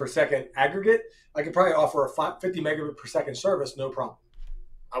 megabits per second aggregate, I could probably offer a 50 megabit per second service, no problem.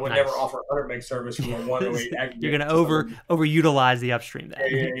 I would never offer 100 meg service from a 108 aggregate. You're going to overutilize the upstream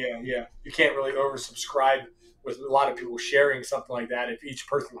then. Yeah. You can't really oversubscribe with a lot of people sharing something like that if each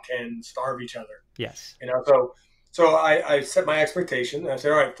person can starve each other. Yes. So I set my expectation, and I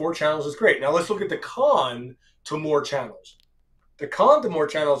said, all right, 4 channels is great. Now let's look at the con to more channels. The con to more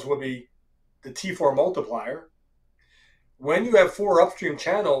channels would be the T4 multiplier. When you have 4 upstream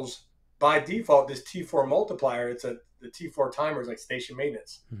channels, by default, this T4 multiplier, the T4 timer is like station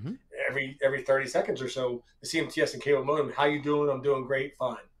maintenance. Mm-hmm. Every 30 seconds or so, the CMTS and cable modem, how you doing? I'm doing great,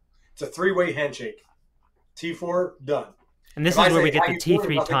 fine. It's a 3-way handshake. T4, done. And this is where we get the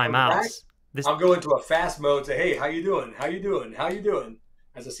T3 timeouts. I'll go into a fast mode, say, hey, how you doing? How you doing? How you doing?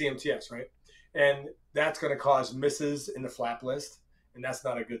 As a CMTS, right? And that's going to cause misses in the flap list, and that's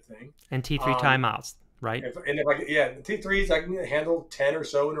not a good thing. And T3 timeouts. Right. If I yeah, the T3s I can handle 10 or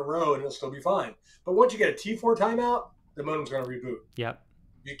so in a row and it'll still be fine. But once you get a T4 timeout, the modem's going to reboot. Yep.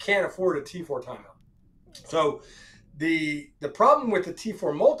 You can't afford a T4 timeout. So the problem with the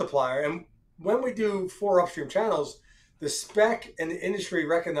T4 multiplier, and when we do 4 upstream channels, the spec and the industry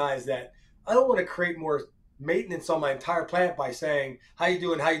recognize that I don't want to create more maintenance on my entire plant by saying, how you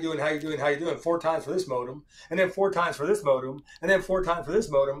doing, how you doing, how you doing, how you doing, 4 times for this modem, and then 4 times for this modem, and then 4 times for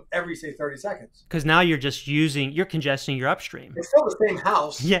this modem every, say, 30 seconds. Because now you're just you're congesting your upstream. It's still the same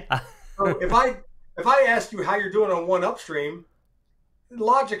house. Yeah. So if I ask you how you're doing on one upstream,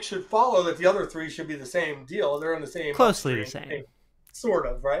 logic should follow that the other 3 should be the same deal. They're in the same Closely upstream, the same. Sort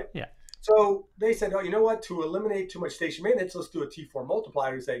of, right? Yeah. So they said, oh, you know what? To eliminate too much station maintenance, let's do a T4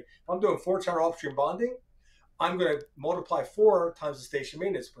 multiplier and say, if I'm doing 4-channel upstream bonding, I'm going to multiply 4 times the station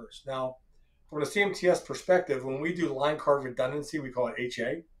maintenance burst. Now, from a CMTS perspective, when we do line card redundancy, we call it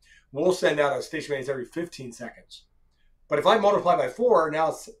HA, we'll send out a station maintenance every 15 seconds. But if I multiply by 4, now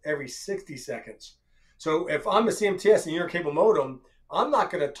it's every 60 seconds. So if I'm a CMTS and you're a cable modem, I'm not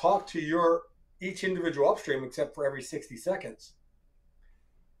going to talk to each individual upstream except for every 60 seconds.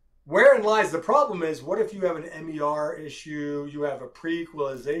 Wherein lies the problem is, what if you have an MER issue, you have a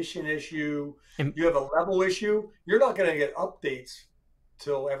pre-equalization issue, you have a level issue? You're not going to get updates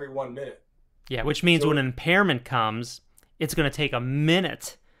till every 1 minute. Yeah, which means when an impairment comes, it's going to take a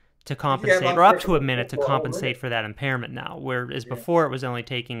minute to compensate, or up to a minute to compensate for that impairment now, whereas before it was only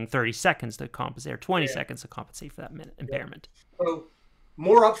taking 30 seconds to compensate, or 20 seconds to compensate for that minute impairment. So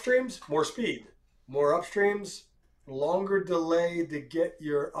more upstreams, more speed. More upstreams, longer delay to get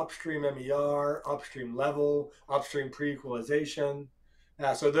your upstream MER, upstream level, upstream pre-equalization.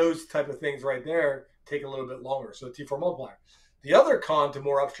 So those type of things right there take a little bit longer. So T4 multiplier. The other con to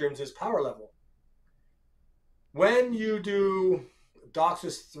more upstreams is power level. When you do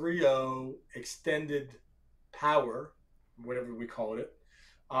DOCSIS 3.0 extended power, whatever we call it,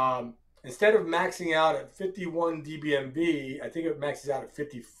 instead of maxing out at 51 dBmV, I think it maxes out at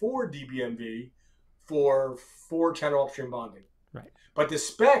 54 dBmV for 4-channel upstream bonding. Right. But the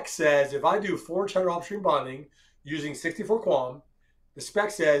spec says if I do 4-channel upstream bonding using 64 QAM, the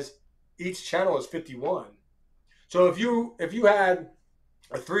spec says each channel is 51. So if you had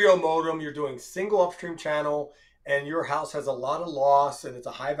a 3.0 modem, you're doing single upstream channel, and your house has a lot of loss, and it's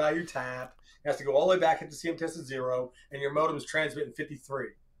a high value tap, it has to go all the way back into CMTS at 0, and your modem's transmitting 53.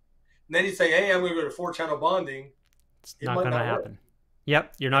 And then you say, hey, I'm going to go to 4-channel bonding. It's not going to happen.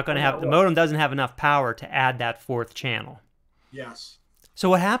 Yep, you're not going to have, the modem doesn't have enough power to add that 4th channel. Yes. So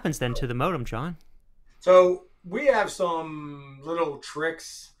what happens then to the modem, John? So we have some little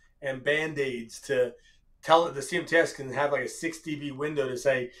tricks and band-aids to tell it. The CMTS can have like a 6 dB window to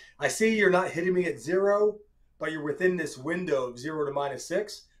say, I see you're not hitting me at 0, but you're within this window of 0 to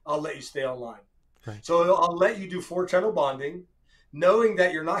 -6. I'll let you stay online. Right. So I'll let you do 4-channel bonding, knowing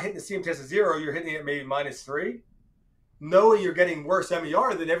that you're not hitting the CMTS at 0, you're hitting it maybe -3, knowing you're getting worse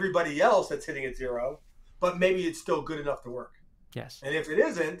MER than everybody else that's hitting at 0, but maybe it's still good enough to work. Yes. And if it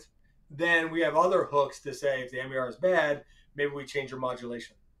isn't, then we have other hooks to say if the MER is bad, maybe we change your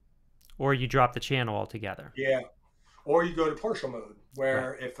modulation. Or you drop the channel altogether. Yeah. Or you go to partial mode,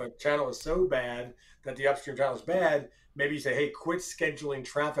 where if a channel is so bad that the upstream channel is bad, maybe you say, hey, quit scheduling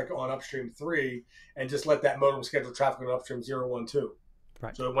traffic on upstream 3 and just let that modem schedule traffic on upstream 0, 1, 2.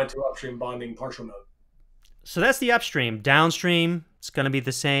 Right. So it went to upstream bonding partial mode. So that's the upstream. Downstream, it's going to be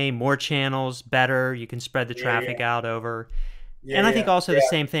the same, more channels, better. You can spread the traffic out over. And I think also the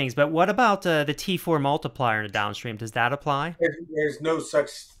same things. But what about the T4 multiplier in the downstream? Does that apply? There's no such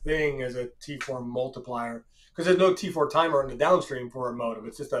thing as a T4 multiplier, because there's no T4 timer in the downstream for a modem.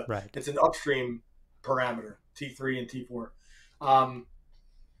 It's just it's an upstream parameter, T3 and T4.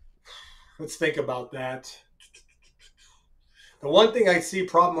 Let's think about that. The one thing I see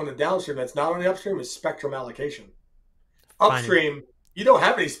problem on the downstream that's not on the upstream is spectrum allocation. Upstream, you don't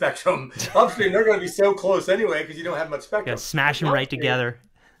have any spectrum. Upstream, they're going to be so close anyway because you don't have much spectrum. Yeah, smash them right together.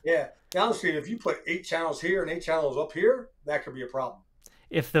 Yeah. Downstream, if you put 8 channels here and 8 channels up here, that could be a problem.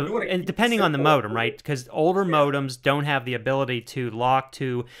 And depending on the modem, right? Because older modems don't have the ability to lock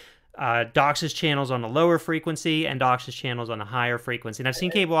to DOCSIS channels on a lower frequency and DOCSIS channels on a higher frequency. And I've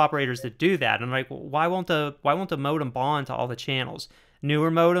seen cable operators that do that. And I'm like, well, why won't the modem bond to all the channels? Newer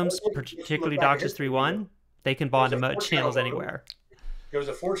modems, particularly DOCSIS 3.1, they can bond to channels anywhere. There was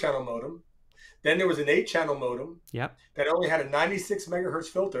a 4-channel modem. Then there was an 8-channel modem that only had a 96 megahertz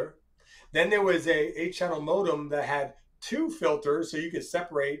filter. Then there was a 8-channel modem that had 2 filters, so you could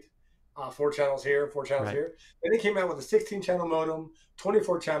separate 4 channels here, 4 channels here. Then they came out with a 16-channel modem,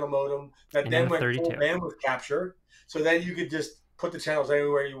 24-channel modem that then went full bandwidth capture, so that you could just put the channels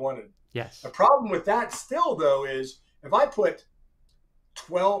anywhere you wanted. Yes. The problem with that still, though, is if I put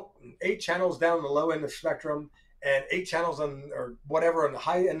 8 channels down the low end of the spectrum and 8 channels on, or whatever, on the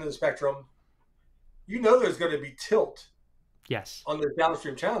high end of the spectrum, there's going to be tilt. Yes. On the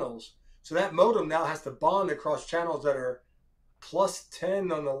downstream channels. So that modem now has to bond across channels that are plus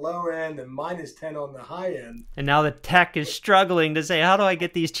 10 on the low end and minus 10 on the high end. And now the tech is struggling to say, how do I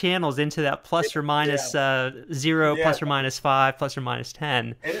get these channels into that plus or minus 0, plus or minus 5, plus or minus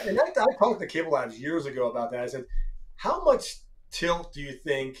 10? And I talked to Cable Labs years ago about that. I said, how much tilt do you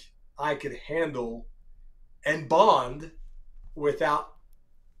think I could handle and bond without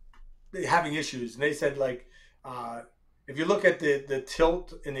having issues? And they said, like, if you look at the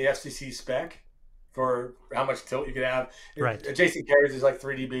tilt in the FCC spec for how much tilt you could have, right. Adjacent carriers is like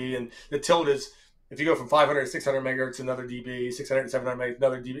 3 dB, and the tilt is, if you go from 500 to 600 megahertz, another dB, 600 to 700 megahertz,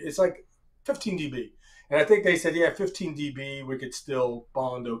 another dB. It's like 15 dB. And I think they said, yeah, 15 dB, we could still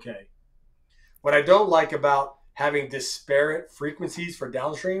bond okay. What I don't like about having disparate frequencies for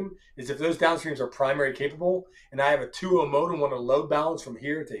downstream is if those downstreams are primary capable, and I have a 2.0 modem want to load balance from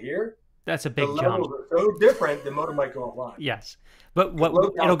here to here, that's a big jump. The levels are so different, the modem might go offline. Yes, but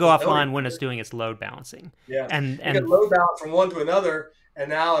it'll go offline when it's doing its load balancing. Yeah, and you can load balance from one to another, and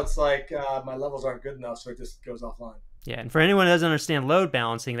now it's like my levels aren't good enough, so it just goes offline. Yeah, and for anyone who doesn't understand load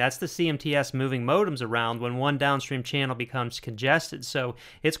balancing, that's the CMTS moving modems around when one downstream channel becomes congested. So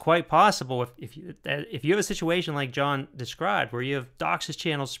it's quite possible if you have a situation like John described, where you have DOCSIS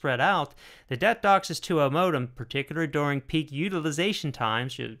channels spread out, that DOCSIS 2.0 modem, particularly during peak utilization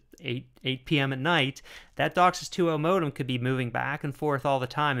times, 8 p.m. at night, that DOCSIS 2.0 modem could be moving back and forth all the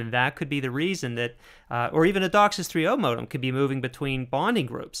time, and that could be the reason that, or even a DOCSIS 3.0 modem could be moving between bonding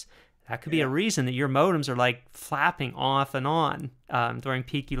groups. That could be a reason that your modems are like flapping off and on during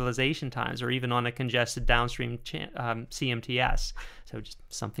peak utilization times, or even on a congested downstream CMTS. So just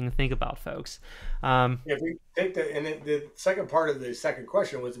something to think about, folks. If we take and then the second part of the second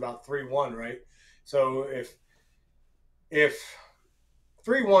question was about 3.1, right? So if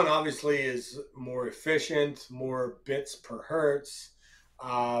 3.1 obviously is more efficient, more bits per hertz,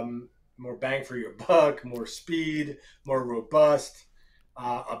 more bang for your buck, more speed, more robust.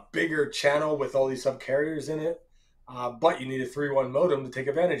 A bigger channel with all these subcarriers in it, but you need a 3.1 modem to take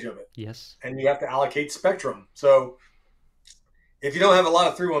advantage of it. Yes. And you have to allocate spectrum. So if you don't have a lot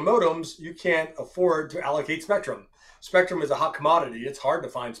of 3.1 modems, you can't afford to allocate spectrum. Spectrum is a hot commodity. It's hard to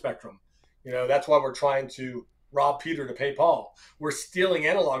find spectrum. That's why we're trying to rob Peter to pay Paul. We're stealing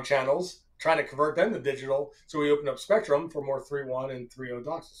analog channels, trying to convert them to digital, so we open up spectrum for more 3.1 and 3.0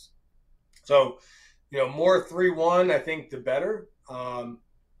 DOCSIS. So, more 3.1, I think, the better.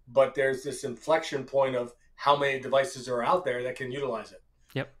 But there's this inflection point of how many devices are out there that can utilize it.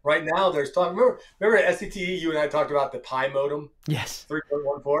 Yep. Right now, there's talk. Remember at SCTE, you and I talked about the Pi modem? Yes.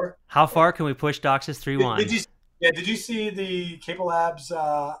 3.14. How far can we push DOCSIS 3.1? Did you see the Cable Labs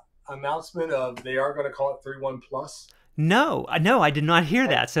announcement of they are going to call it 3.1 plus? No, I did not hear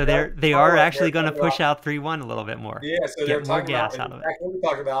that. So they are actually going to push out 3.1 a little bit more. Yeah, so they're more talking gas about out of it. What we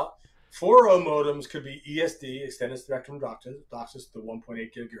talked about. 4.0 modems could be ESD, extended spectrum DOCSIS to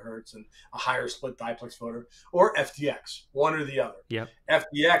 1.8 gigahertz and a higher split diplex photo, or FDX, one or the other. Yep.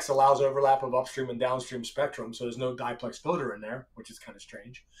 FDX allows overlap of upstream and downstream spectrum, so there's no diplex photo in there, which is kind of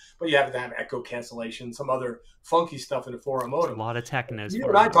strange. But you have to have echo cancellation, some other funky stuff in the 4.0 modem. A lot of tech in those. You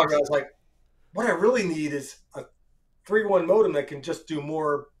and I talked about, I was like, what I really need is a 3.1 modem that can just do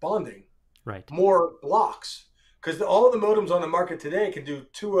more bonding, right? More blocks. Because all the modems on the market today can do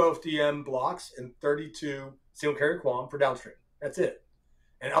 2 OFDM blocks and 32 single carrier QAM for downstream. That's it.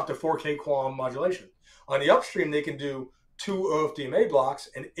 And up to 4K QAM modulation. On the upstream, they can do 2 OFDMA blocks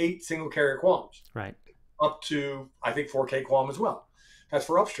and 8 single carrier QAMs. Right. Up to, I think, 4K QAM as well. That's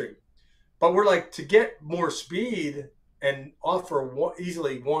for upstream. But we're like, to get more speed and offer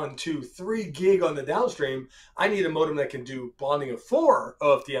easily 1, 2, 3 gig on the downstream, I need a modem that can do bonding of 4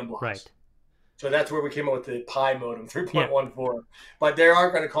 OFDM blocks. Right. So that's where we came up with the Pi modem, 3.14. Yeah. But they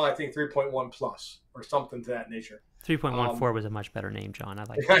are going to call it, I think, 3.1 plus or something to that nature. 3.14 was a much better name, John. I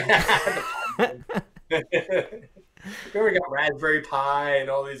like that. We got Raspberry Pi and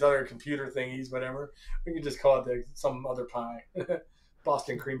all these other computer thingies, whatever. We can just call it some other pie.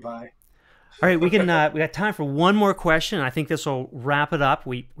 Boston cream pie. All right, we got time for one more question. I think this will wrap it up.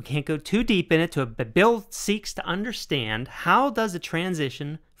 We can't go too deep in it. But Bill seeks to understand, how does the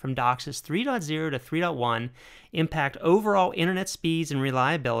transition from DOCSIS 3.0 to 3.1 impact overall internet speeds and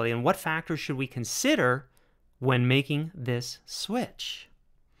reliability, and what factors should we consider when making this switch?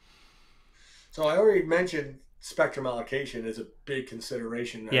 So I already mentioned spectrum allocation is a big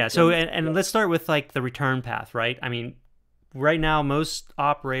consideration. Yeah, so and let's start with like the return path, right? I mean, right now, most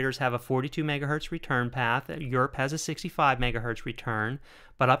operators have a 42 megahertz return path. Europe has a 65 megahertz return,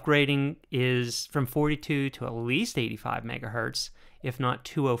 but upgrading is from 42 to at least 85 megahertz, if not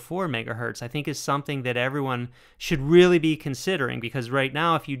 204 megahertz, I think is something that everyone should really be considering, because right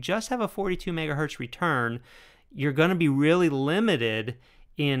now, if you just have a 42 megahertz return, you're going to be really limited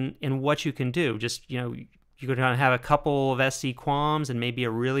in what you can do. Just, you know, you're going to have a couple of SC QAMs and maybe a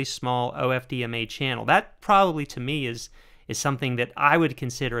really small OFDMA channel. That probably, to me, is something that I would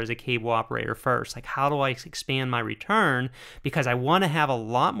consider as a cable operator first. Like, how do I expand my return? Because I want to have a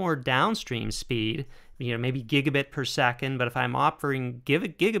lot more downstream speed, you know, maybe gigabit per second. But if I'm offering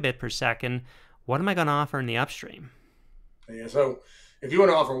gigabit per second, what am I going to offer in the upstream? Yeah, so if you want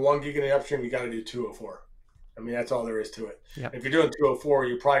to offer 1 gig in the upstream, you got to do 204. I mean, that's all there is to it. Yep. If you're doing 204,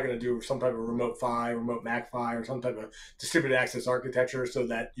 you're probably going to do some type of remote PHY, remote MAC PHY, or some type of distributed access architecture so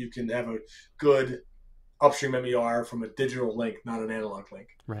that you can have a good upstream MER from a digital link, not an analog link.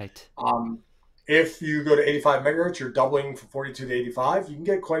 Right. If you go to 85 megahertz, you're doubling from 42 to 85. You can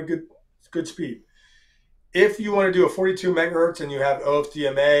get quite good speed. If you want to do a 42 megahertz and you have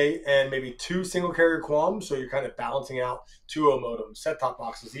OFDMA and maybe 2 single carrier QAMs, so you're kind of balancing out 2.0 modems, set-top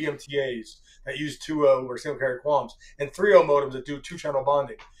boxes, EMTAs that use 2.0 or single carrier QAMs, and 3.0 modems that do 2-channel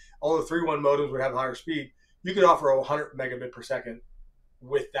bonding. Although 3.1 modems would have higher speed, you could offer 100 megabit per second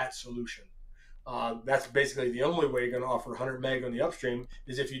with that solution. That's basically the only way you're going to offer 100 meg on the upstream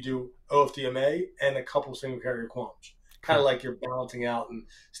is if you do OFDMA and a couple single carrier QAMs. Kind of like you're balancing out and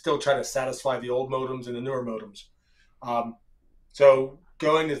still trying to satisfy the old modems and the newer modems. So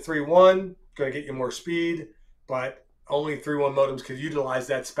going to 3.1, going to get you more speed, but only 3.1 modems could utilize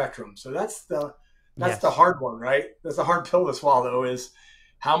that spectrum. So that's the hard one, right? That's a hard pill to swallow, is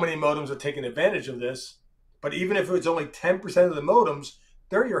how many modems are taking advantage of this. But even if it's only 10% of the modems,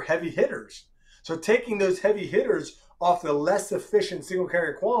 they're your heavy hitters. So taking those heavy hitters off the less efficient single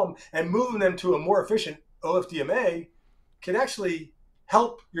carrier QAM and moving them to a more efficient OFDMA can actually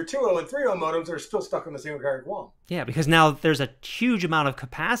help your 2.0 and 3.0 modems that are still stuck on the single carrier QAM. Yeah, because now there's a huge amount of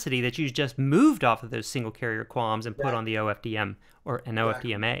capacity that you just moved off of those single carrier QAMs and put on the OFDM or an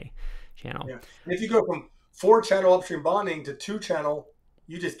OFDMA channel. Yeah. And if you go from 4-channel upstream bonding to 2-channel,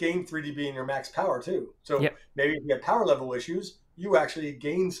 you just gain 3 dB in your max power too. So maybe if you have power level issues, you actually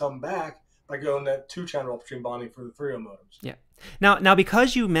gain some back by going that 2-channel upstream bonding for the 3.0 modems. Yeah. Now,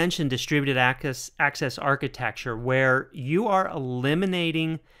 because you mentioned distributed access architecture, where you are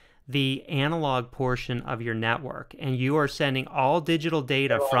eliminating the analog portion of your network, and you are sending all digital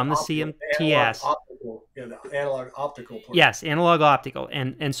data from the CMTS. The analog optical portion. Yes, analog optical.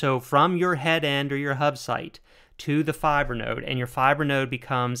 And so from your head end or your hub site to the fiber node, and your fiber node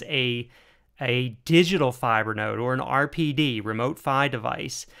becomes a digital fiber node or an RPD, remote PHY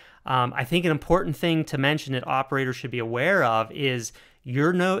device. I think an important thing to mention that operators should be aware of is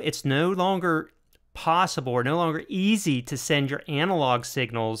it's no longer possible or no longer easy to send your analog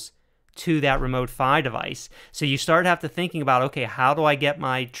signals to that remote PHY device. So you start have to thinking about, okay, how do I get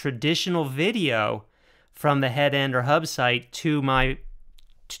my traditional video from the head end or hub site to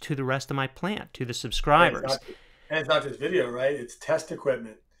the rest of my plant, to the subscribers? And it's not just video, right? It's test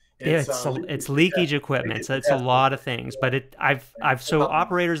equipment. It's leakage equipment, so it's a lot of things. But so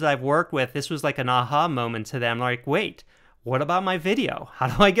operators that I've worked with, this was like an aha moment to them. Like, wait, what about my video? How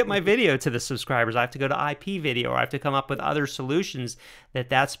do I get my video to the subscribers? I have to go to IP video, or I have to come up with other solutions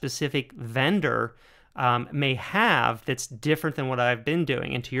that specific vendor may have that's different than what I've been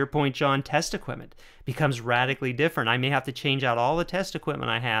doing. And to your point, John, test equipment becomes radically different. I may have to change out all the test equipment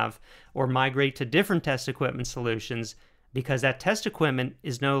I have or migrate to different test equipment solutions, because that test equipment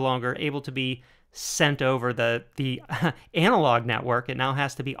is no longer able to be sent over the analog network. It now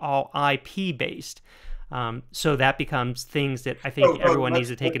has to be all IP based. So that becomes things that I think everyone needs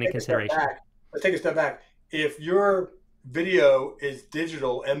to take into consideration. Let's take a step back. If your video is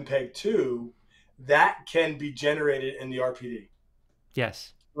digital MPEG-2, that can be generated in the RPD.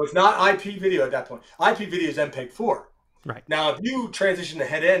 Yes. So it's not IP video at that point. IP video is MPEG-4. Right. Now, if you transition the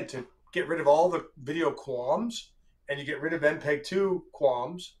head end to get rid of all the video QAMs, and you get rid of MPEG-2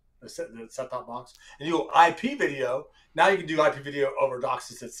 QAMs, the set-top box, and you go IP video, now you can do IP video over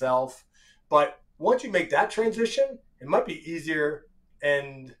DOCSIS itself. But once you make that transition, it might be easier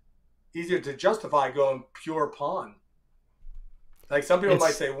to justify going pure PON. Like some people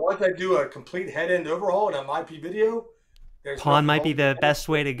might say, once I do a complete head-end overhaul and I'm IP video, PON might be the best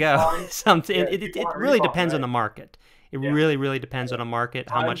way to go. It really depends on the market. It really, really depends on the market,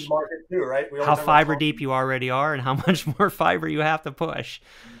 how much, too, right? how fiber deep you already are, and how much more fiber you have to push.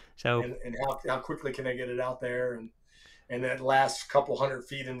 So, and how quickly can I get it out there, and that last couple 100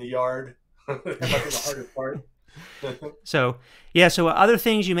 feet in the yard, that might be the hardest part. So, yeah, so other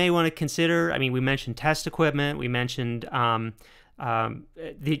things you may want to consider. I mean, we mentioned test equipment. We mentioned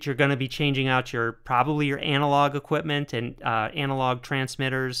that you're going to be changing out probably your analog equipment and analog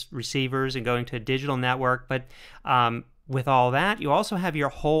transmitters, receivers, and going to a digital network. But with all that, you also have your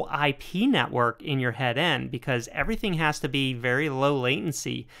whole IP network in your head end, because everything has to be very low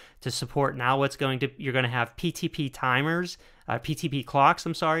latency to support now you're going to have PTP timers, PTP clocks,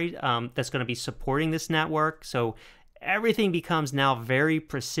 I'm sorry, that's going to be supporting this network. So everything becomes now very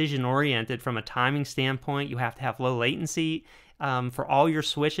precision oriented from a timing standpoint. You have to have low latency for all your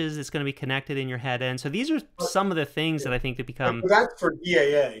switches. It's going to be connected in your head end. So these are some of the things that I think that become... But that's for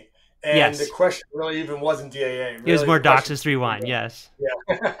DAA. And yes. The question really even wasn't DAA. Really, it was more DOCSIS 3.1, yes.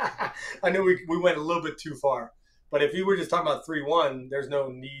 Yeah. I knew we went a little bit too far. But if you were just talking about 3.1, there's no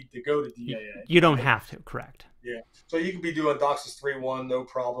need to go to DAA. You don't have to, correct. Yeah. So you could be doing DOCSIS 3.1, no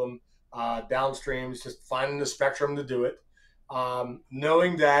problem. Downstreams, just finding the spectrum to do it.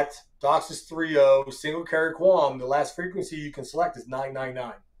 Knowing that DOCSIS 3.0, single carrier QAM, the last frequency you can select is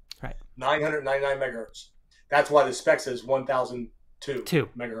 999. Right. 999 megahertz. That's why the spec says 1002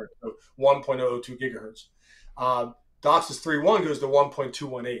 megahertz, so 1.002 gigahertz. DOCSIS 3.1 goes to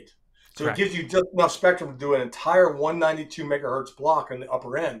 1.218. So Correct. It gives you just enough spectrum to do an entire 192 megahertz block on the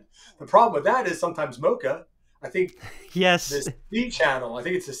upper end. The problem with that is sometimes MoCA, I think yes, the C channel, I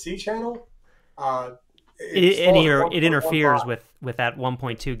think it's a C channel. It interferes with that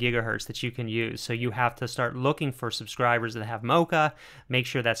 1.2 gigahertz that you can use. So you have to start looking for subscribers that have MoCA, make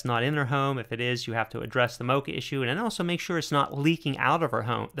sure that's not in their home. If it is, you have to address the MoCA issue, and then also make sure it's not leaking out of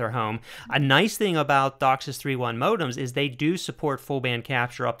their home. A nice thing about DOCSIS 3.1 modems is they do support full band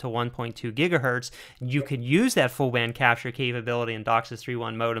capture up to 1.2 gigahertz. You can use that full band capture capability in DOCSIS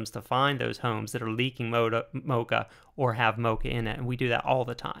 3.1 modems to find those homes that are leaking MoCA or have MoCA in it, and we do that all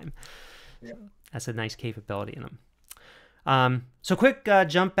the time. Yeah. That's a nice capability in them. So quick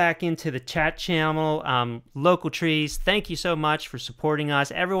jump back into the chat channel. Local Trees, thank you so much for supporting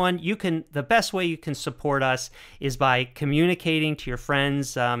us. Everyone, the best way you can support us is by communicating to your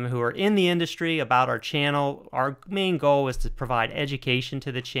friends who are in the industry about our channel. Our main goal is to provide education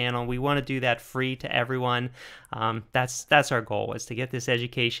to the channel. We want to do that free to everyone. That's our goal, is to get this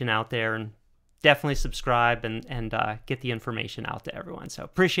education out there, and definitely subscribe and get the information out to everyone. So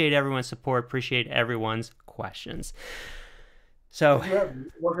appreciate everyone's support, appreciate everyone's questions. So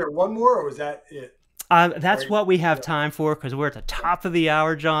was there one more, or was that it? That's what we have time for, because we're at the top of the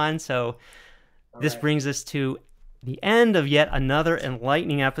hour, John. So this brings us to the end of yet another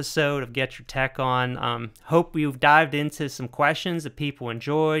enlightening episode of Get Your Tech On. Hope you've dived into some questions that people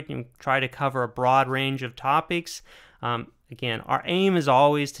enjoyed and try to cover a broad range of topics. Again, our aim is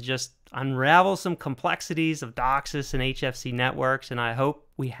always to just unravel some complexities of DOCSIS and HFC networks, and I hope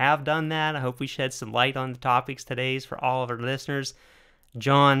we have done that. I hope we shed some light on the topics today for all of our listeners.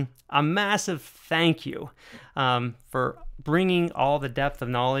 John, a massive thank you for bringing all the depth of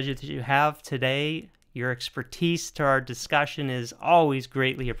knowledge that you have today. Your expertise to our discussion is always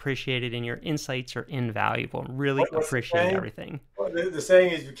greatly appreciated, and your insights are invaluable. Really appreciate everything. Well, the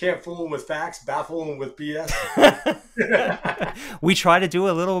saying is, you can't fool them with facts, baffle them with BS. We try to do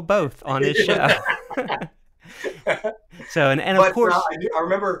a little of both on this show. So, and of course, I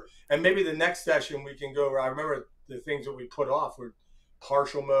remember, and maybe the next session we can go over. I remember the things that we put off were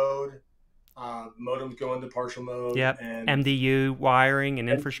partial mode, modems go into partial mode. Yep. And MDU wiring and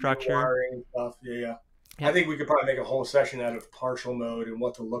infrastructure. Wiring and stuff. Yeah. Yep. I think we could probably make a whole session out of partial mode and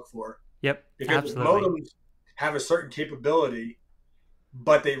what to look for. Yep. Because absolutely. Modems have a certain capability,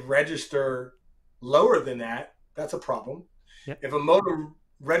 but they register lower than that. That's a problem. Yep. If a modem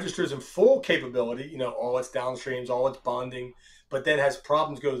registers in full capability, all its downstreams, all its bonding, but then has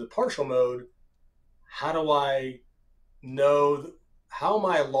problems, goes to partial mode, how do I know? How am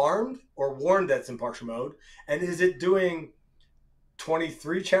I alarmed or warned that's in partial mode? And is it doing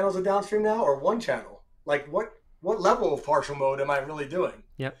 23 channels of downstream now, or one channel? Like what level of partial mode am I really doing?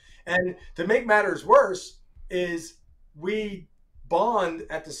 Yep. And to make matters worse is we bond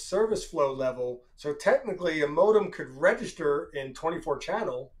at the service flow level. So technically a modem could register in 24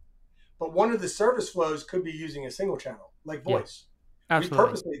 channel, but one of the service flows could be using a single channel, like voice. Absolutely. We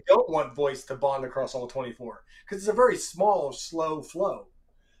purposely don't want voice to bond across all 24 because it's a very small, slow flow.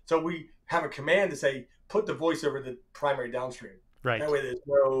 So we have a command to say, put the voice over the primary downstream. Right. That way there's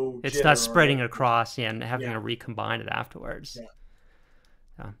no... It's not spreading it across and having to recombine it afterwards. Yeah.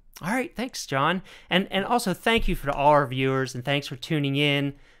 All right. Thanks, John. And also thank you for all our viewers, and thanks for tuning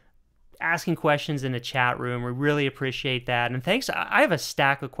in, asking questions in the chat room. We really appreciate that. And thanks. I have a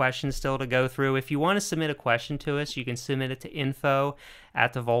stack of questions still to go through. If you want to submit a question to us, you can submit it to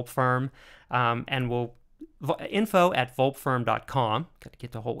info@thevolpefirm, and we'll info@volpefirm.com. Got to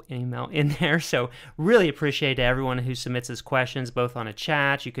get the whole email in there. So really appreciate everyone who submits his questions, both on a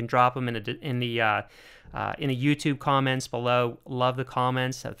chat. You can drop them in the YouTube comments below. Love the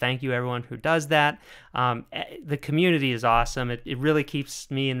comments. So thank you everyone who does that. The community is awesome. It really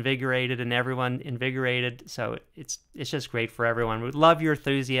keeps me invigorated and everyone invigorated. So it's just great for everyone. We love your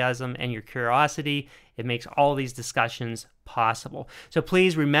enthusiasm and your curiosity. It makes all these discussions possible. So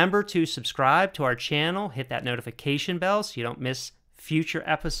please remember to subscribe to our channel, hit that notification bell so you don't miss future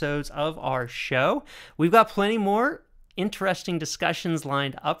episodes of our show. We've got plenty more interesting discussions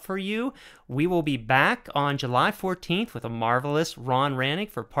lined up for you. We will be back on July 14th with a marvelous Ron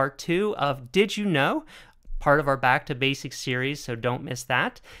Rannick for part 2 of Did You Know? Part of our Back to Basics series, so don't miss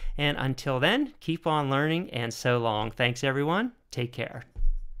that. And until then, keep on learning and so long. Thanks everyone. Take care.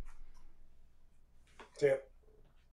 See ya.